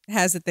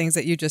has the things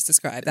that you just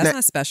described. That's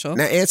not special.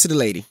 Now answer the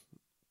lady.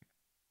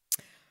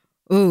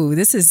 Ooh,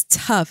 this is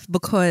tough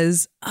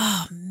because,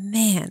 oh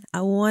man,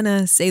 I want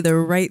to say the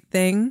right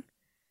thing.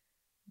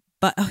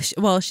 But,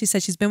 she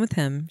said she's been with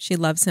him. She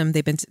loves him.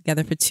 They've been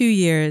together for 2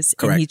 years.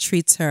 Correct. And he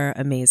treats her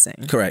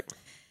amazing. Correct.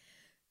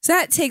 So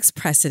that takes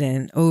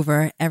precedent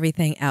over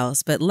everything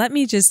else. But let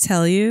me just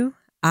tell you,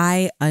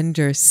 I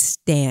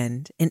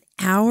understand an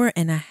hour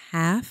and a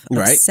half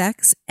of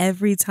sex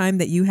every time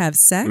that you have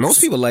sex.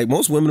 Most people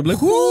most women are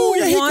like, ooh,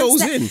 yeah, he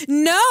goes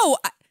in. No,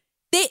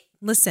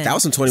 listen. That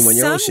was some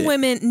 21-year-old shit. Some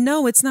women,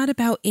 no, it's not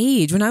about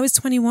age. When I was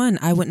 21,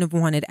 I wouldn't have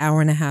wanted hour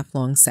and a half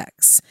long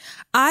sex.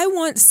 I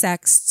want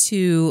sex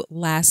to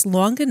last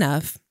long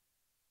enough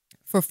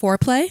for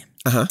foreplay,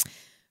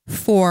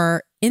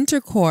 for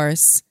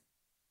intercourse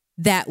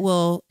that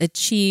will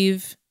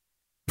achieve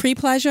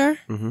pre-pleasure,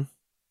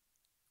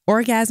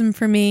 orgasm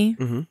for me,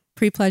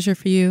 pre-pleasure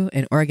for you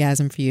and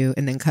orgasm for you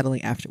and then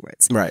cuddling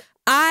afterwards. Right.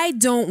 I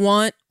don't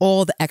want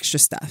all the extra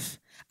stuff.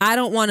 I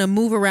don't want to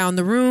move around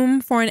the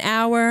room for an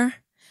hour.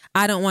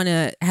 I don't want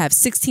to have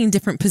 16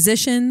 different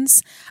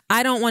positions.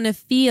 I don't want to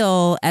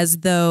feel as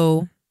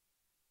though,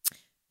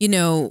 you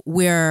know,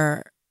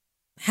 we're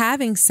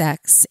having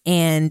sex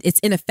and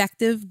it's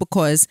ineffective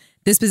because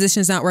this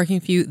position is not working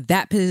for you.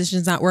 That position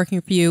is not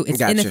working for you.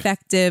 It's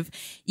ineffective.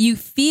 You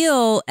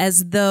feel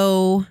as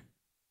though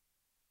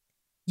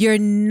you're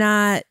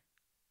not,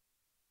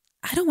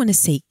 I don't want to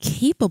say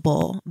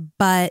capable,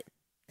 but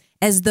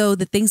as though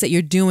the things that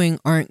you're doing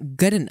aren't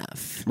good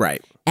enough.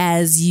 Right.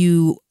 As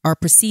you are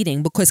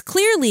proceeding, because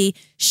clearly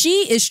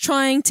she is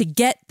trying to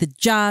get the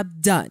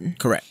job done.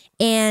 Correct.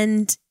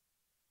 And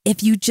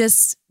if you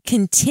just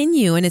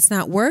continue and it's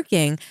not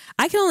working,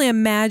 I can only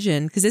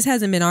imagine, because this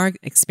hasn't been our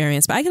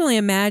experience, but I can only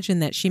imagine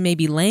that she may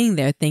be laying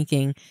there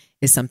thinking,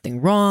 is something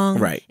wrong?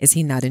 Right. Is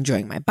he not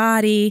enjoying my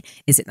body?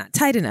 Is it not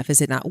tight enough?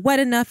 Is it not wet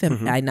enough?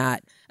 Am I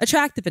not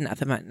attractive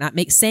enough? Am I not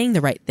saying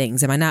the right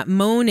things? Am I not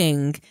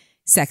moaning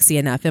sexy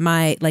enough? Am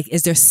I like,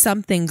 is there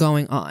something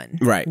going on?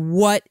 Right.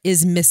 What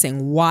is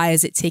missing? Why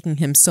is it taking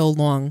him so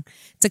long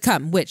to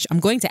come? Which I'm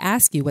going to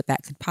ask you what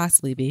that could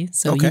possibly be.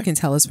 So you can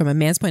tell us from a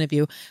man's point of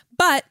view.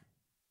 But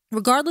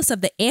regardless of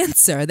the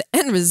answer, the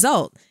end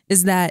result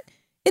is that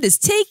it is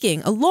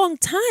taking a long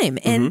time.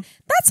 And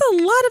that's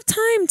a lot of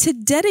time to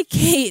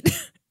dedicate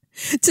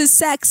to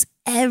sex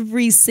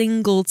every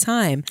single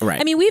time.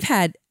 Right. I mean, we've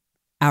had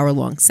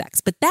hour-long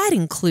sex, but that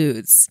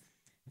includes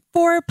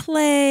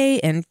foreplay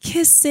and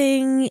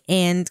kissing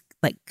and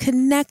like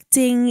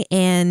connecting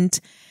and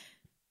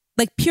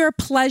like pure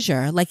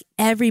pleasure. Like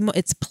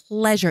it's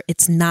pleasure.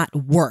 It's not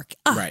work.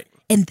 Right.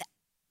 And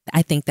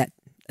I think that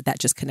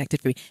just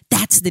connected for me.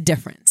 That's the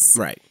difference.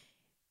 Right.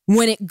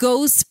 When it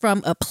goes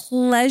from a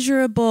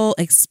pleasurable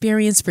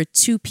experience for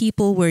two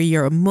people where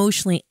you're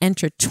emotionally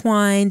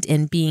intertwined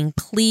and being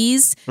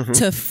pleased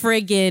to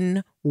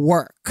friggin'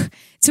 work,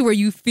 to where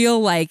you feel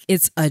like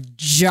it's a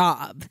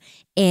job.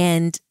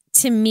 And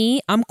to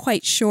me, I'm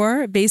quite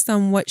sure, based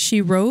on what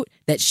she wrote,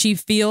 that she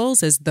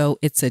feels as though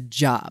it's a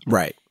job.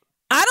 Right.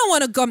 I don't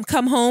want to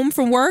come home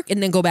from work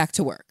and then go back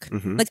to work.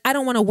 Like, I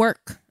don't want to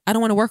work. I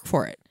don't want to work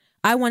for it.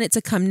 I want it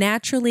to come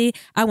naturally.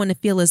 I want to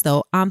feel as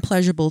though I'm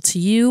pleasurable to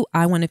you.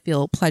 I want to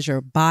feel pleasure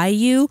by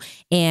you.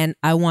 And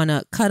I want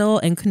to cuddle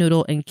and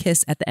canoodle and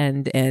kiss at the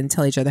end and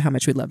tell each other how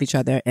much we love each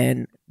other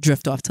and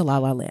drift off to La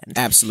La Land.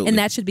 Absolutely. And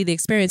that should be the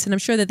experience. And I'm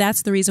sure that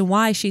that's the reason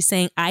why she's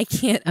saying, I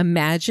can't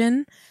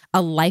imagine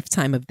a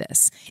lifetime of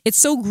this. It's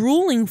so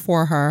grueling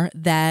for her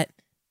that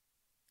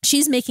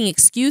she's making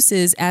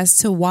excuses as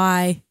to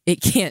why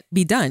it can't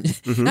be done.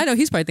 I know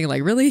he's probably thinking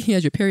like, really? He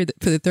had your period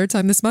for the third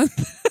time this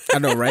month? I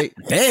know, right?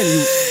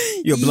 Damn,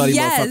 you're a bloody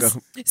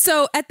motherfucker.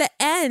 So at the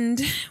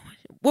end,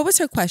 what was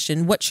her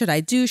question? What should I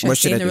do? Should I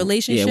stay in the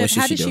relationship? Yeah,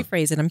 how did she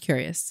phrase it? I'm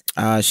curious.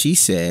 She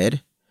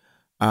said,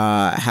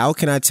 how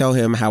can I tell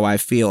him how I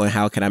feel and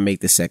how can I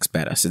make the sex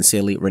better?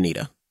 Sincerely,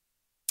 Renita.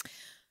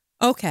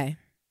 Okay.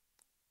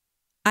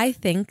 I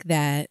think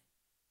that,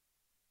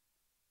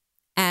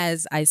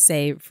 as I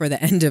say for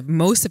the end of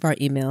most of our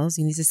emails,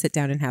 you need to sit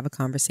down and have a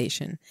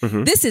conversation.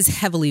 This is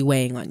heavily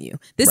weighing on you.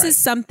 This is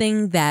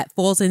something that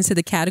falls into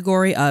the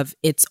category of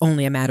it's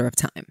only a matter of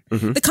time.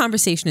 The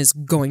conversation is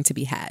going to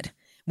be had,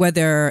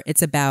 whether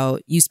it's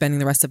about you spending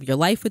the rest of your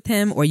life with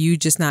him or you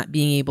just not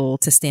being able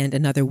to stand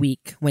another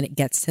week when it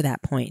gets to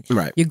that point.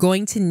 Right. You're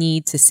going to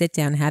need to sit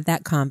down and have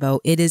that convo.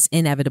 It is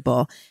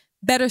inevitable.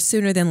 Better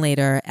sooner than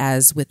later,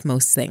 as with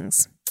most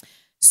things.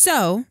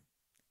 So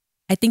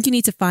I think you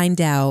need to find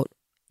out,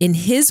 in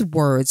his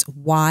words,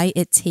 why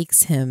it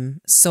takes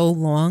him so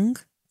long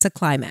to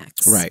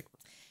climax. Right.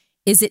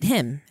 Is it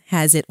him?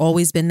 Has it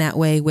always been that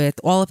way with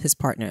all of his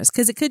partners?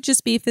 Because it could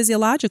just be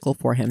physiological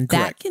for him. Correct.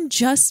 That can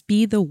just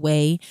be the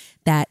way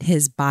that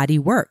his body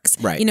works.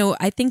 Right. You know,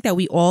 I think that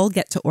we all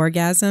get to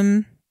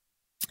orgasm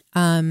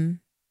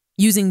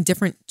using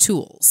different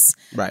tools.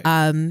 Right.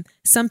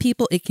 Some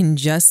people, it can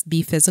just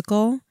be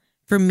physical.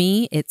 For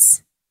me,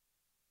 it's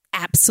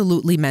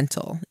absolutely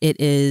mental. It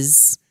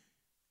is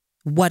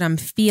what I'm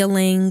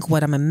feeling,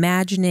 what I'm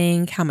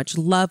imagining, how much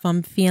love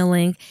I'm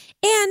feeling,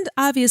 and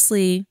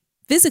obviously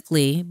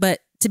physically.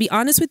 But to be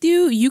honest with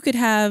you, you could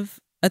have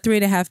a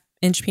 3.5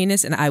 inch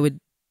penis and I would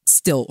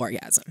still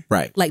orgasm.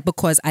 Right. Like,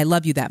 because I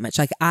love you that much.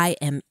 Like, I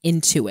am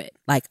into it.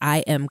 Like, I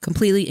am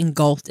completely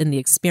engulfed in the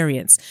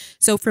experience.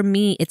 So for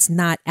me, it's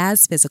not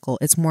as physical.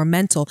 It's more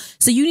mental.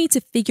 So you need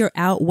to figure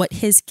out what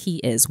his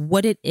key is,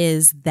 what it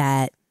is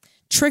that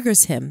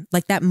triggers him.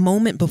 Like that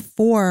moment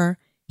before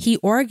he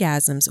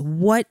orgasms,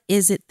 what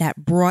is it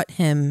that brought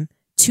him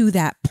to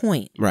that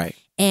point? Right.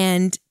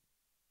 And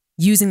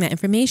using that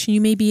information,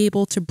 you may be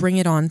able to bring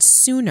it on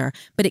sooner,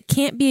 but it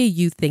can't be a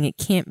you thing. It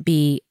can't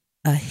be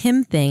a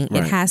him thing.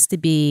 Right. It has to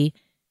be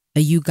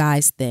a you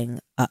guys thing,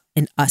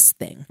 an us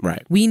thing.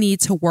 Right. We need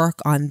to work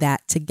on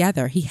that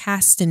together. He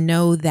has to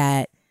know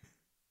that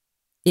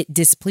it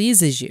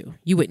displeases you.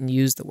 You wouldn't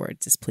use the word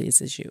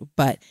displeases you,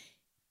 but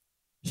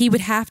he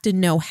would have to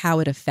know how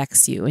it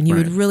affects you. And you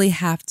would really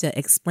have to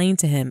explain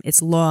to him,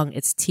 it's long,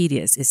 it's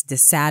tedious, it's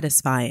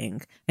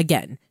dissatisfying.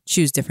 Again,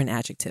 choose different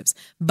adjectives.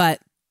 But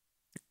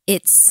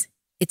it's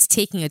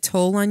taking a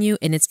toll on you,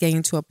 and it's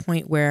getting to a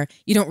point where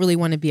you don't really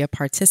want to be a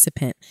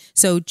participant.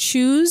 So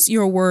choose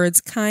your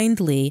words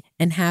kindly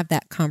and have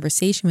that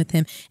conversation with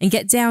him and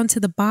get down to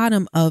the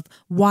bottom of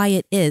why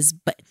it is.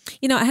 But,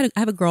 I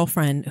have a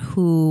girlfriend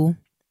who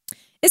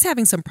is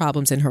having some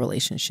problems in her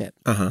relationship.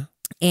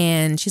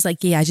 And she's like,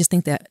 yeah, I just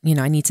think that,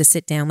 I need to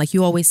sit down. Like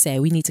you always say,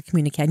 we need to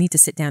communicate. I need to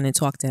sit down and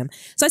talk to him.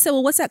 So I said,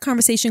 well, what's that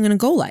conversation going to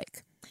go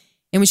like?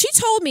 And when she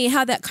told me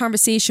how that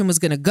conversation was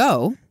going to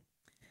go,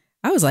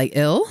 I was like,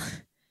 ill.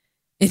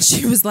 And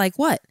she was like,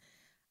 what?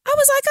 I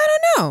was like, I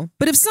don't know.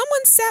 But if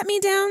someone sat me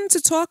down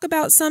to talk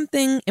about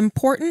something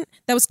important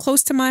that was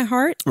close to my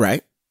heart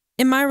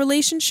in my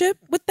relationship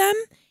with them,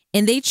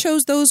 and they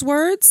chose those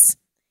words,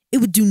 it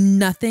would do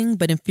nothing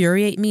but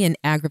infuriate me and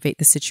aggravate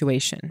the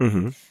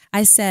situation.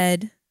 I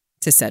said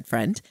to said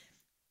friend,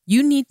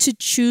 you need to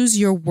choose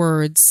your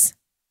words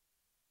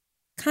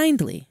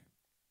kindly,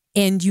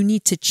 and you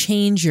need to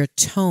change your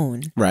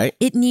tone.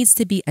 It needs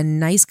to be a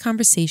nice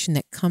conversation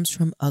that comes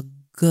from a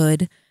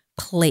good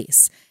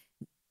place.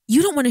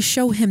 You don't want to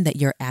show him that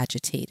you're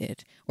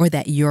agitated or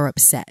that you're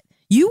upset.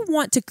 You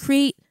want to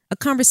create a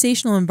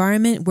conversational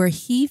environment where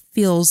he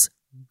feels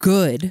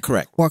good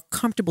or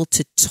comfortable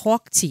to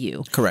talk to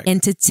you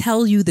and to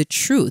tell you the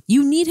truth.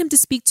 You need him to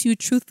speak to you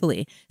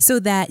truthfully so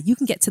that you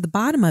can get to the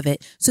bottom of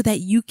it, so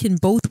that you can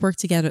both work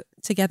together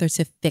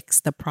to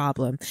fix the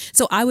problem.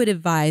 So I would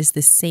advise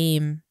the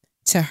same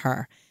to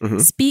her.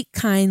 Speak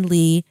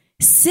kindly,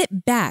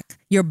 sit back,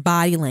 your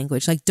body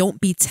language, like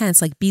don't be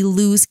tense, like be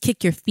loose,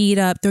 kick your feet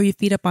up, throw your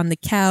feet up on the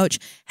couch,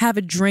 have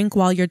a drink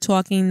while you're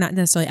talking, not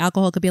necessarily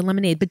alcohol, it could be a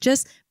lemonade, but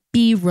just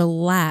be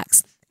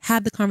relaxed.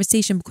 Have the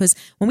conversation, because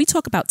when we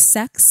talk about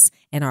sex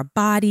and our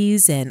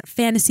bodies and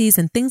fantasies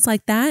and things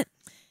like that,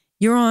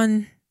 you're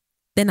on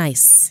thin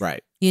ice.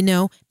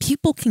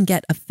 People can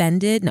get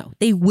offended. No,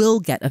 they will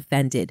get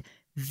offended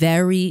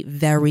very,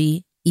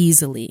 very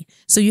easily.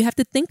 So you have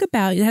to think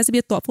about, it has to be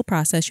a thoughtful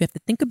process. You have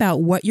to think about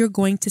what you're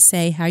going to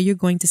say, how you're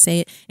going to say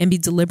it, and be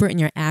deliberate in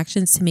your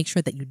actions to make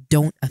sure that you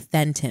don't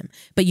offend him.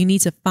 But you need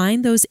to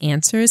find those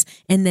answers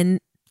and then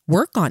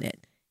work on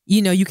it.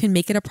 You can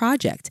make it a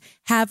project.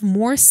 Have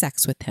more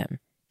sex with him.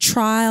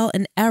 Trial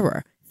and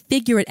error.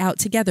 Figure it out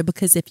together,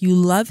 because if you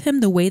love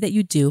him the way that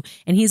you do,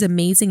 and he's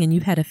amazing and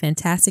you've had a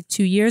fantastic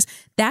 2 years,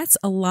 that's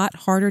a lot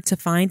harder to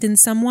find in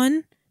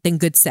someone than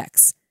good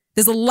sex.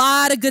 There's a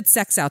lot of good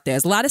sex out there.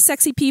 There's a lot of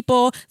sexy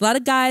people, a lot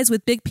of guys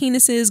with big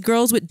penises,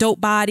 girls with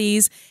dope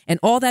bodies, and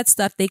all that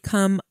stuff. They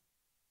come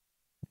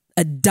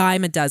a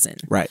dime a dozen.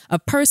 A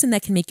person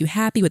that can make you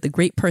happy with a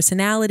great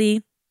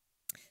personality,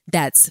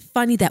 that's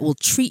funny, that will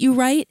treat you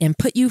right and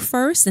put you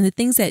first, and the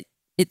things that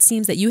it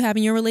seems that you have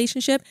in your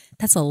relationship,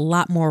 that's a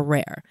lot more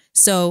rare.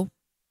 So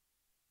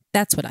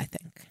that's what I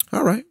think.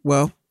 All right.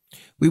 Well,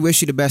 we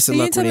wish you the best of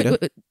luck,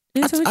 Juanita.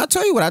 I'll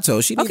tell you what I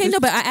told. Okay, no,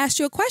 but I asked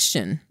you a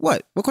question.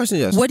 What? What question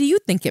did you ask? What do you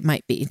think it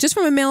might be? Just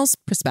from a male's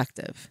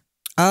perspective.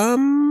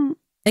 A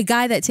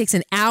guy that takes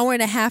an hour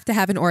and a half to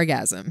have an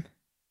orgasm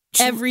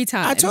every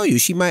time. I told you,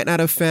 she might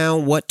not have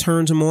found what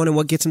turns him on and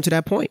what gets him to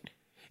that point.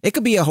 It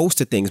could be a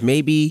host of things.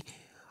 Maybe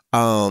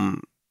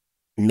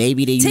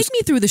they take me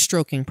through the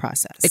stroking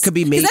process. It could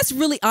be maybe that's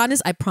really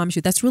honest. I promise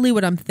you, that's really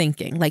what I'm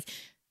thinking. Like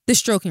the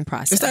stroking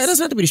process. It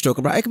doesn't have to be the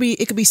stroking process.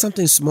 It could be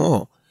something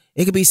small.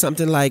 It could be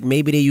something like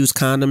maybe they use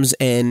condoms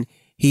and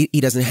he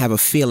doesn't have a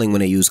feeling when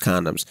they use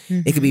condoms.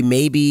 It could be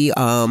maybe.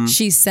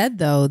 She said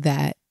though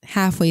that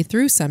halfway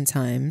through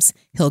sometimes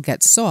he'll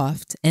get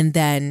soft and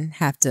then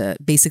have to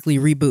basically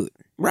reboot.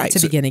 To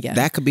begin again.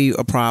 That could be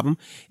a problem.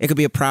 It could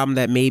be a problem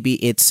that maybe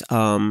it's,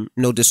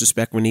 no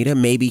disrespect, Juanita,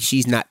 maybe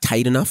she's not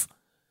tight enough.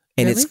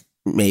 And really? It's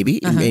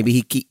maybe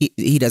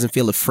he doesn't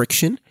feel the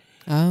friction.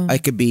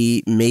 It could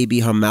be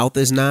maybe her mouth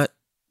is not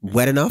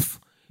wet enough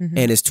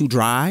and it's too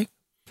dry.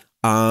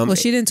 Well,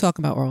 she didn't talk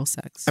about oral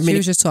sex. She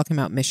was just talking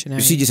about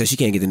missionary. She just said she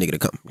can't get the nigga to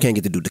come. Can't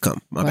get the dude to come.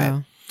 My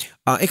bad.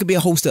 It could be a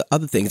host of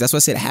other things. That's why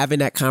I said having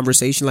that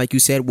conversation, like you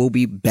said, will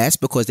be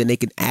best, because then they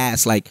can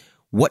ask, like,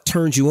 what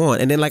turns you on?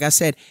 And then, like I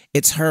said,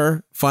 it's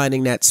her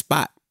finding that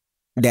spot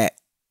that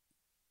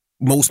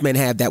most men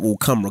have that will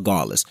come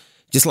regardless.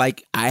 Just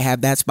like I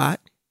have that spot.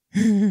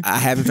 I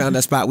haven't found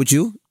that spot with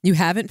you. You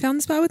haven't found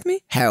the spot with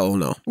me? Hell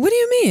no. What do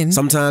you mean?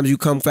 Sometimes you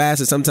come fast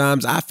and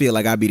sometimes I feel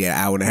like I'll be there an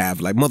hour and a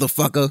half. Like,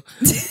 motherfucker.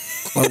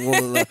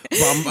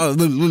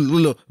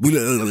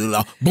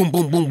 Boom,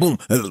 boom, boom, boom.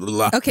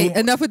 Okay,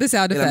 enough with the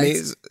sound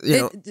effects.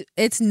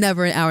 It's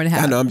never an hour and a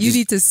half. I know, you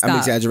need to stop. I'm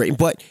exaggerating.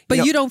 But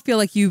you don't feel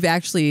like you've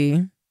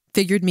actually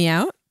figured me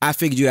out? I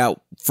figured you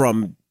out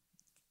from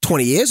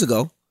 20 years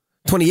ago.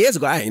 20 years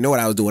ago, I didn't know what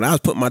I was doing. I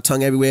was putting my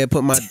tongue everywhere,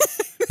 putting my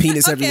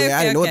penis everywhere.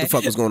 I didn't know what the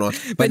fuck was going on.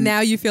 But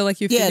now you feel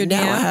like you figured me out?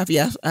 Yeah, now I have.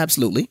 Yeah,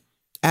 absolutely.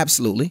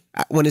 Absolutely.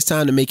 When it's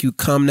time to make you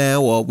come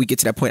now, or we get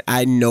to that point,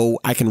 I know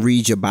I can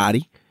read your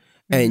body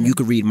and you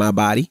can read my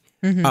body.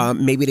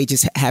 Maybe they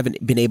just haven't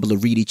been able to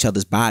read each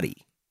other's body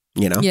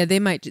Yeah,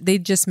 they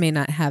just may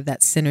not have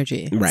that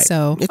synergy. Right.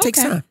 So it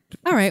takes time.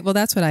 All right. Well,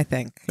 that's what I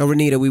think. Oh,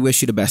 Renita, we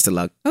wish you the best of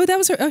luck. Oh, that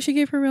was her. Oh, she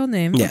gave her real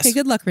name. Yes. Okay,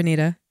 good luck,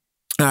 Renita.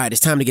 All right,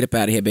 it's time to get up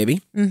out of here,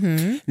 baby.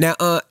 Mm-hmm. Now,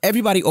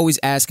 everybody always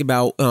asks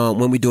about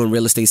when we're doing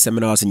real estate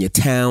seminars in your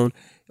town.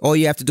 All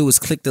you have to do is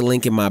click the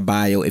link in my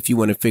bio if you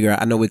want to figure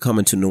out. I know we're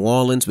coming to New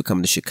Orleans, we're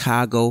coming to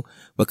Chicago,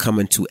 we're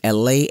coming to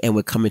LA, and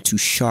we're coming to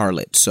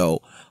Charlotte.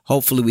 So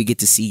hopefully we get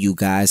to see you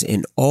guys.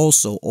 And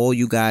also, all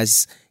you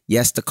guys,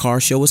 yes, the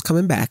car show is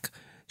coming back.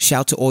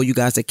 Shout to all you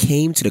guys that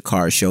came to the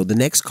car show. The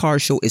next car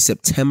show is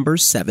September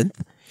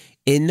 7th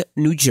in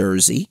New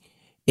Jersey.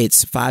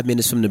 It's 5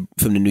 minutes from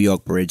the New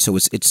York Bridge, so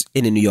it's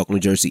in the New York, New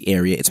Jersey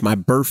area. It's my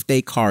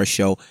birthday car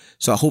show,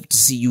 so I hope to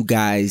see you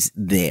guys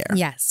there.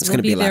 Yes, it's going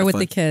to be a lot of fun. With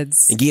the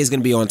kids. And Gia's going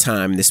to be on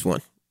time this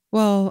one.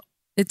 Well,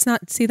 it's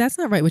not. See, that's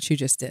not right. What you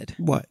just did.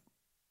 What?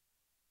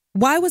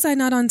 Why was I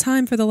not on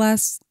time for the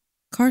last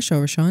car show,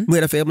 Rashawn? We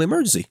had a family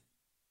emergency.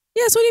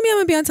 Yes, what do you mean I'm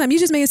going to be on time? You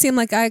just make it seem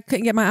like I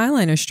couldn't get my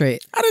eyeliner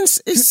straight. I didn't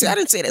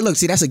say that. Look,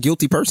 see, that's a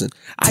guilty person.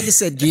 I just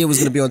said Gia was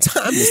going to be on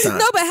time this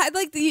time.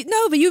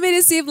 But you made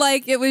it seem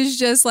like it was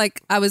just like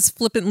I was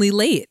flippantly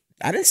late.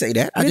 I didn't say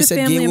that. I just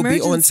said Gia will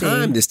be on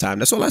time this time.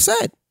 That's all I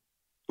said.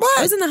 What?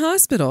 I was in the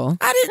hospital.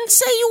 I didn't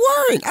say you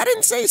weren't. I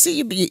didn't say,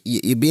 see,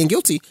 you're being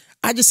guilty.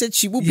 I just said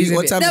she will be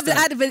on time. You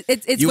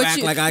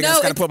act like I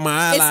got to put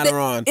my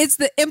eyeliner on. It's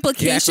the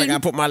implication. You act like I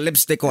put my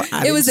lipstick on.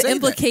 It was the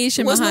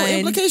implication behind. There was no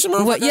implication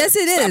behind. Yes,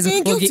 it is.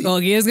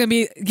 Well, Gia's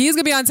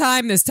gonna be on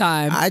time this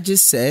time. I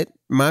just said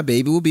my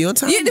baby will be on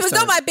time. There was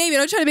no my baby.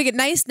 Don't try to make it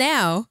nice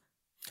now.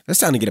 It's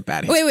time to get up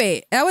out of here.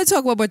 Wait. I want to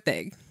talk one more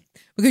thing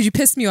because you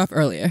pissed me off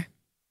earlier.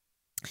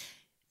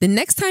 The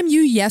next time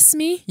you yes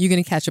me, you're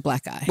gonna catch a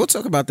black eye. We'll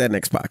talk about that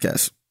next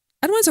podcast.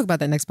 I don't want to talk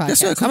about that next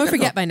podcast. Yes, I'm gonna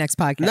forget my next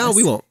podcast. No,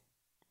 we won't.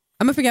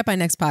 I'm going to forget my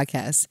next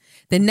podcast.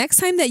 The next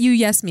time that you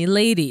yes me,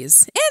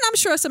 ladies, and I'm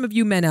sure some of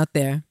you men out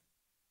there,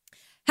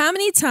 how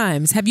many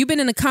times have you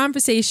been in a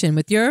conversation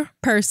with your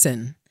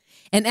person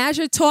and as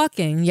you're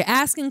talking, you're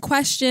asking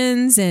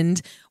questions and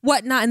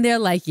whatnot, and they're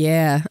like,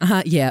 yeah,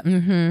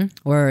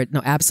 word,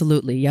 no,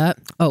 absolutely,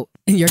 yep. Oh,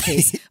 in your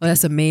case, well,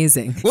 that's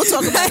amazing. We'll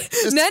talk about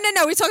it.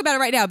 No, we're talking about it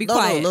right now. Be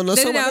quiet. No.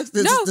 This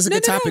is a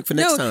good topic for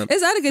next time.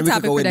 It's not a good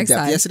topic for next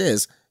time. Yes, it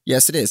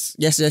is.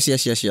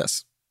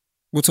 Yes.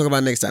 We'll talk about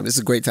it next time. This is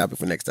a great topic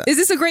for next time. Is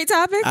this a great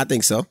topic? I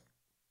think so.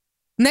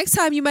 Next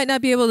time, you might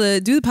not be able to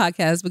do the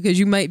podcast because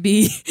you might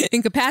be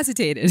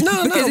incapacitated.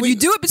 Because if you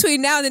do it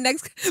between now and the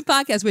next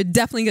podcast, we're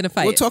definitely going to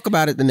fight. We'll talk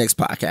about it the next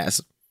podcast.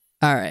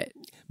 All right.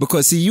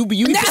 Because see, you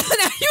be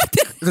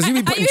because you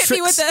be putting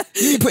tricks.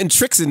 You be putting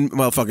tricks in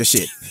motherfucking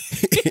shit.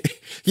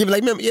 You be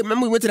like,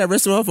 remember we went to that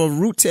restaurant for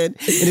Route 10 and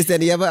this, that,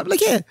 and the other. I'm like,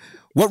 yeah.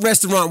 What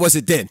restaurant was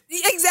it then?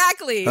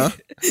 Exactly. Huh?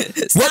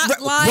 Stop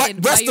lying.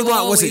 What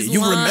restaurant was it?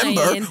 You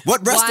remember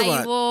what restaurant?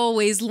 Why you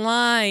always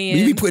lying?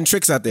 You be putting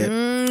tricks out there.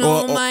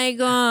 Oh my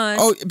God.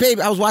 Oh, babe,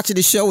 I was watching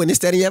this show and this,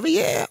 that, and the other.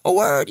 Yeah, a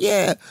word.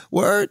 Yeah,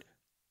 word.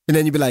 And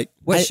then you'd be like,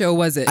 what show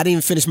was it? I didn't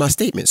even finish my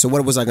statement. So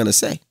what was I going to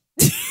say?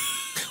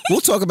 We'll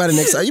talk about it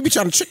next time. You be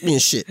trying to trick me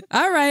and shit.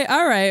 All right.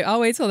 I'll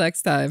wait till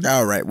next time.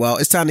 All right. Well,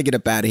 it's time to get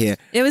up out of here.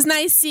 It was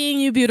nice seeing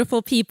you,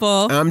 beautiful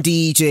people. I'm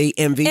DJ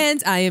Envy.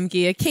 And I am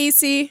Gia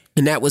Casey.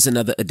 And that was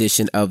another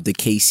edition of the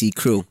KC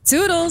Crew.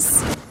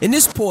 Toodles. And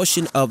this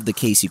portion of the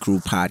KC Crew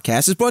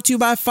podcast is brought to you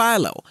by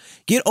Philo.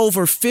 Get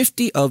over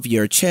 50 of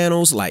your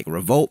channels like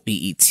Revolt,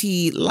 BET,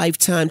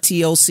 Lifetime,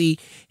 TLC,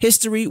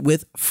 History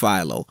with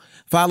Philo.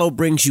 Philo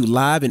brings you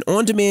live and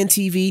on-demand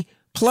TV,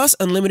 plus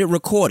unlimited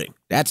recording.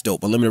 That's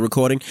dope, unlimited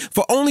recording.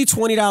 For only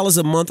 $20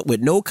 a month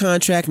with no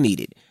contract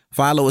needed.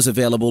 Philo is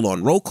available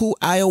on Roku,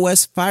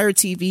 iOS, Fire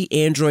TV,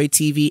 Android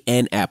TV,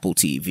 and Apple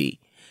TV.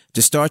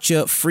 To start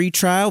your free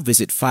trial,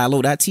 visit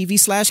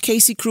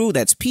philo.tv/KCCrew.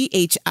 That's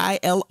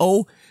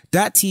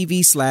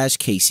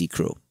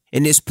philo.tv/KCCrew.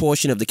 And this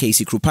portion of the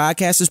KC Crew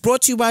podcast is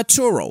brought to you by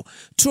Turo.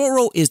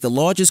 Turo is the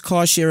largest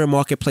car sharing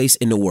marketplace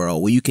in the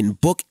world where you can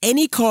book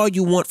any car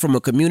you want from a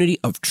community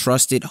of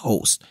trusted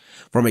hosts.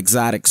 From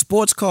exotic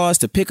sports cars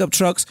to pickup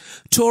trucks,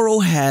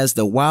 Turo has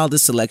the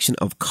wildest selection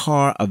of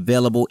car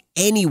available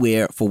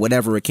anywhere for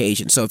whatever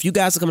occasion. So if you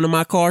guys are coming to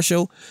my car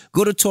show,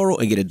 go to Turo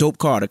and get a dope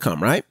car to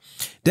come, right?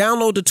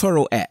 Download the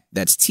Turo app.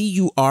 That's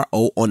Turo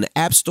on the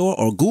App Store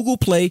or Google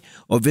Play,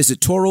 or visit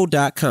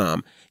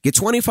Turo.com. Get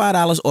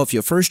 $25 off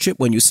your first trip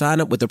when you sign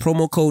up with the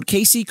promo code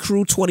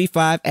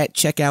KCCrew25 at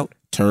checkout.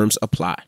 Terms apply.